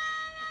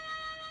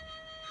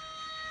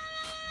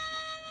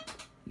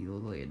 You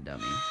look like a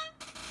dummy.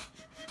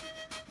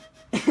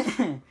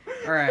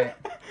 Alright.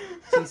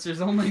 Since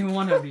there's only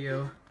one of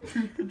you.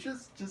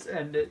 just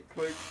end it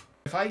quick.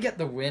 If I get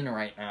the win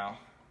right now.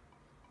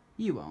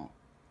 You won't.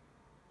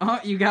 Oh,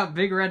 you got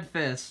big red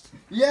fist.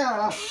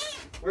 Yeah!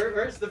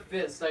 Where's the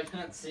fist? I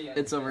can't see it.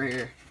 It's over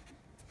here.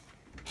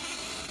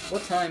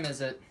 What time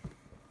is it?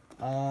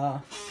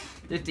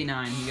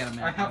 59. You got a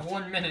minute. I have left.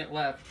 1 minute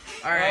left.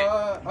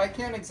 Alright. I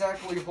can't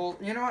exactly hold...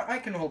 You know what? I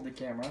can hold the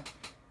camera.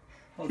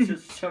 I'll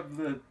just shove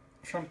the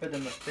trumpet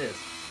in the fist.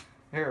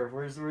 Here,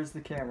 where's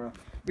the camera?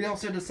 We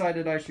also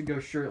decided I should go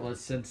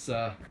shirtless since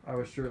I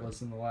was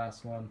shirtless in the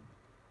last one.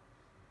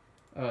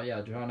 Oh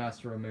yeah, John has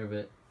to remove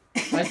it.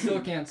 I still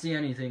can't see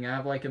anything. I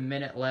have like a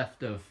minute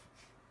left of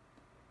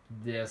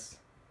this.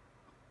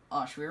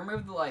 Oh, should we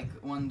remove the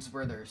ones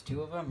where there's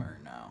 2 of them or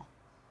no?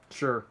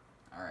 Sure.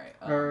 Alright.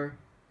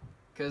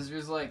 Because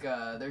there's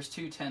there's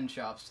 2 10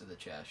 chops to the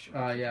chest.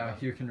 Yeah,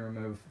 you can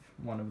remove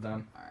one of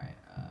them. Alright,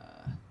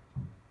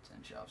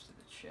 10 chops to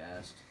the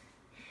chest.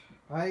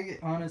 I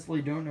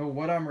honestly don't know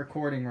what I'm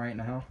recording right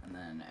now. And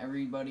then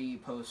everybody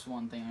posts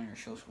one thing on your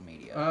social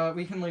media.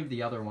 We can leave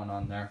the other one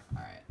on there.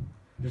 Alright.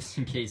 Just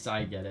in case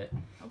I get it.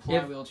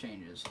 Apply wheel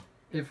changes.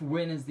 If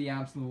win is the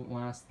absolute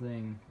last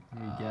thing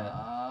you get.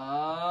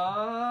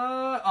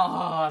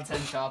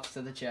 10 chops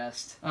to the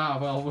chest.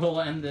 Well,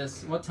 we'll end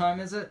this. What time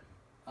is it?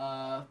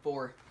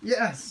 4.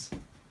 Yes!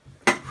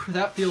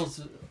 That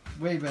feels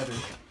way better.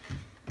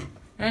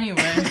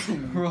 Anyway,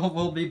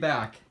 we'll be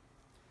back.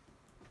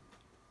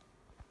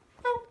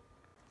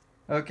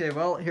 Okay,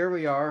 well, here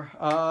we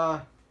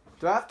are.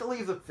 Do I have to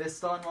leave the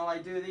fist on while I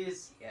do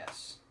these?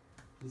 Yes.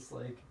 Just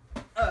like...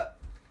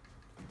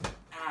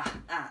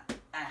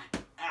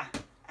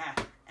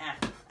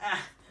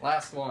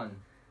 Last one.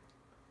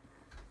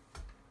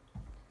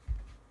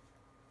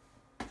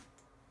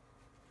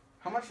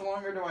 How much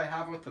longer do I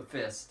have with the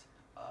fist?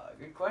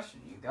 Good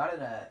question. You got it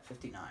at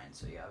 59,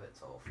 so you have it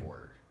till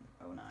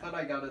 4:09. I thought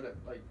I got it at,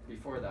 like,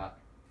 before that.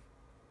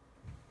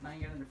 Now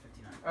you got it at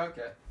 59.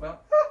 Okay,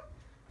 well,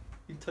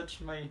 you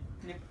touched my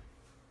nip.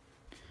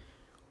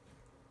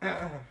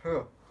 I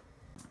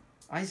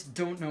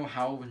don't know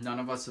how none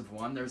of us have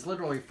won. There's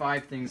literally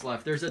 5 things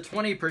left. There's a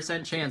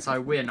 20% chance I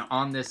win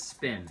on this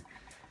spin.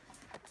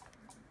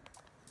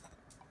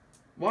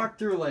 Walk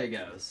through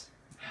Legos.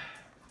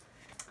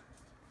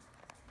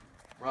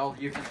 Well,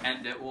 you can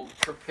end it. We'll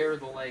prepare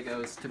the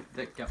Legos to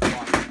get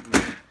walked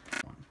through.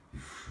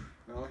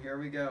 Well, here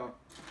we go.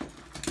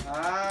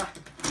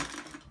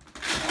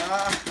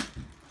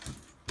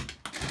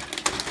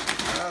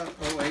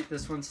 Oh wait,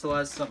 this one still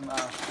has some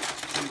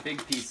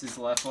big pieces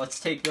left. Let's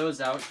take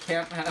those out.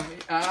 Can't have me.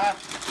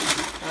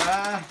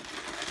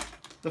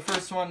 The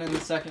first one and the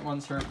second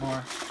ones hurt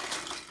more.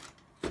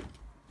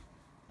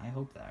 I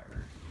hope that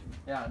hurt.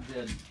 Yeah, it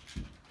did.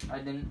 I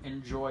didn't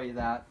enjoy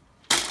that.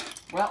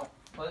 Well,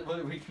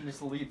 we can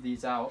just leave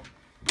these out.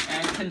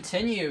 And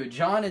continue.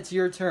 John, it's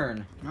your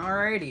turn.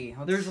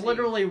 Alrighty. There's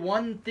literally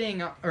one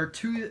thing, or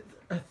two,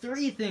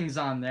 3 things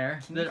on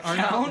there that are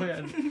not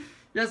win.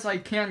 Yes, I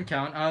can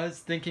count. I was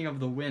thinking of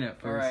the win at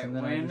first, Alright, and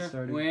then I just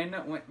started...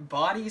 when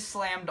body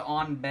slammed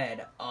on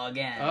bed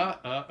again.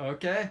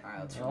 Okay. Alright,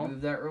 let's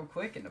remove that real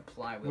quick and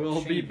apply wheel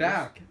We'll be changes.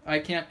 back. I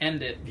can't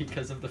end it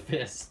because of the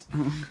fist.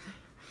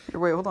 Here,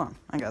 wait, hold on.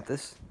 I got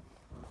this.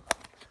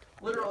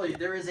 Literally,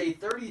 there is a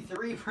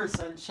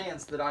 33%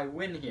 chance that I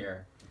win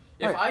here.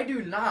 If Right. I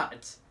do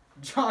not,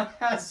 John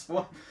has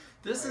one.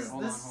 This Alright, is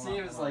hold on, this hold on,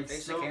 seems hold on. like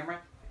Face so. the camera.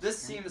 This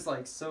seems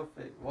like so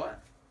fake. What?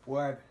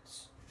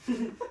 Words.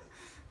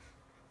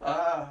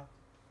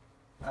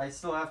 I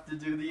still have to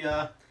do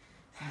the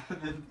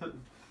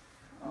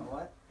Oh,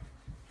 what?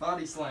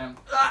 body slam.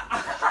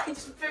 I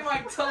just bit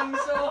my tongue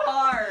so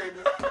hard.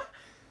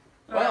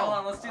 Well, hold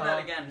on, let's do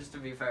that again, just to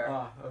be fair.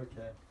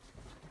 Okay.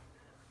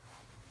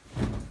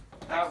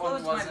 I That one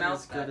closed my wasn't mouth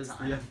as good that as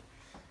time. the other.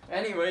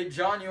 Anyway,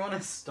 John, you want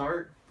to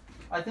start?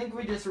 I think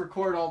we just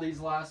record all these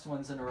last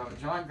ones in a row.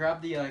 John,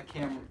 grab the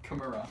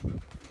camera.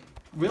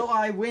 Will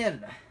I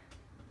win?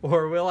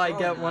 Or will I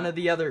get one of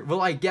the other...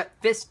 Will I get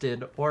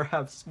fisted or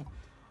have...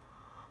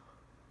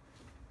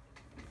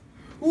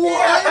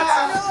 What?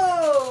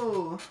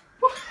 No!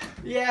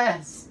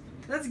 Yes!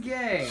 That's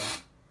gay.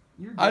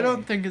 You're gay. I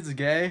don't think it's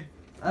gay.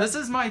 This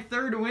is my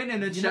 3rd win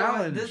in a You know what?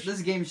 challenge.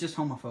 This game's just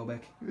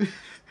homophobic.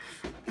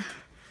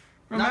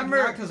 Remember...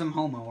 Not because I'm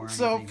homo or anything.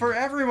 So, for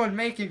everyone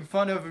making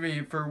fun of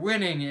me for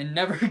winning and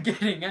never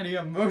getting any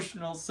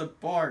emotional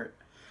support,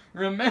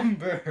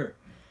 remember,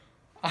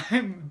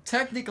 I'm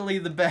technically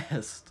the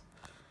best.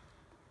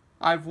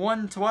 I've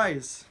won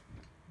twice.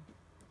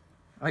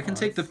 I can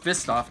take the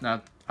fist off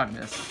now. I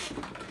missed.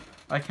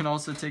 I can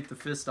also take the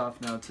fist off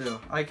now,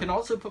 too. I can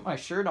also put my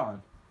shirt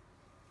on.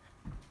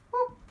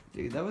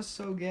 Dude, that was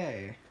so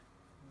gay.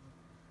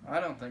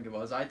 I don't think it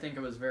was. I think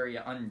it was very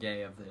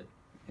ungay of it.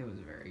 It was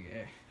very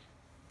gay.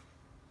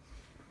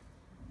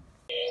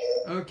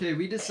 Okay,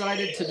 we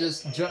decided to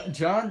just...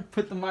 John,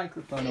 put the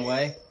microphone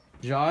away.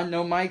 John,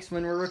 no mics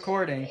when we're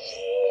recording.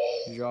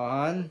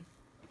 John.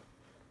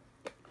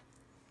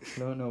 I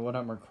don't know what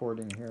I'm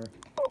recording here.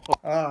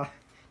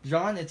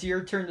 John, it's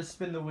your turn to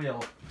spin the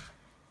wheel.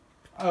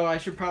 Oh, I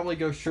should probably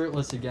go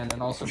shirtless again and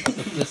also put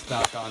the fist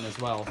back on as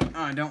well.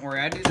 Oh, don't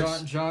worry, I do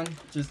this. John,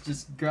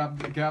 just grab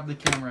the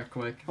camera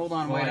quick. Hold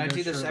on, while wait, I go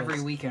do this every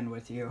shirtless. weekend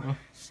with you.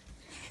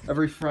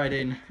 Every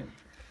Friday night.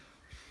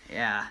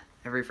 Yeah,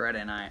 every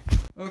Friday night.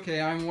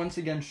 Okay, I'm once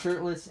again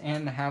shirtless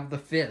and have the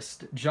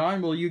fist.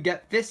 John, will you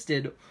get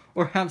fisted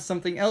or have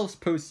something else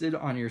posted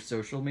on your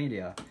social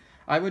media?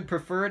 I would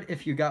prefer it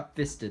if you got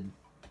fisted.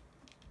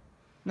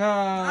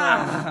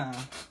 No.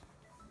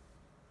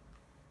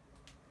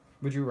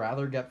 Would you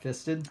rather get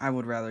fisted? I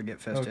would rather get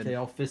fisted. Okay,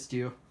 I'll fist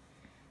you.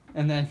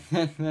 And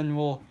then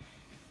we'll...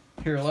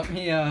 Here, let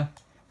me,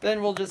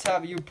 then we'll just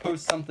have you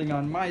post something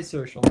on my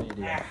social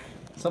media.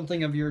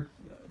 Something of your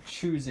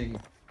choosing.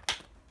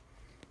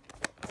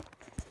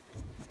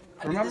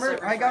 Remember,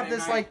 I got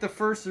this like the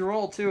first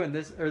roll too, and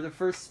this, or the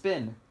first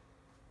spin.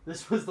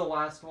 This was the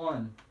last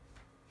one.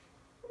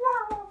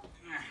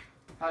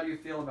 How do you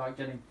feel about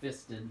getting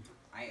fisted?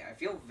 I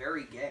feel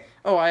very gay.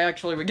 Oh, I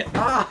actually would get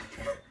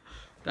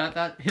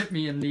that hit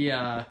me in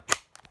the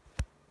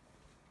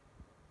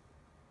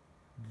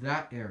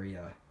that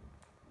area.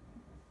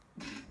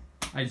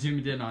 I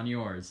zoomed in on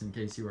yours in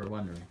case you were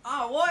wondering.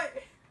 Oh,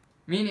 what?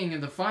 Meaning,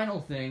 the final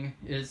thing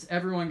is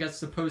everyone gets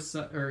to post,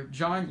 or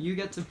John, you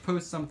get to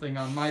post something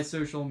on my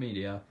social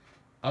media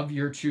of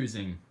your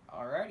choosing.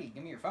 Alrighty,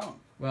 give me your phone.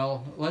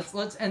 Well,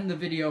 let's end the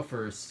video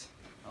first.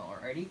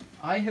 Alrighty.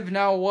 I have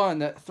now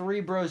won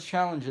 3 Bros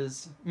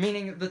challenges,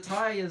 meaning the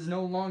tie is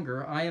no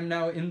longer. I am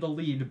now in the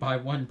lead by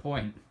 1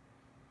 point.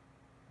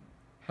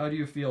 How do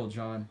you feel,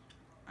 John?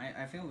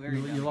 I feel very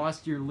You dumb.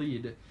 lost your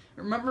lead.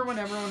 Remember when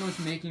everyone was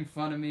making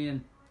fun of me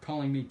and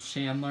calling me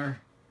Chandler?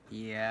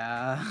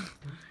 Yeah.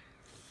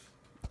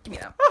 Give me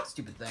that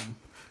stupid thing.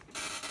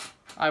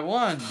 I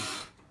won.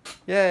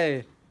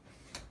 Yay.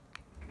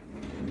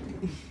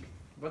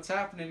 What's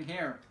happening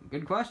here?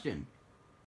 Good question.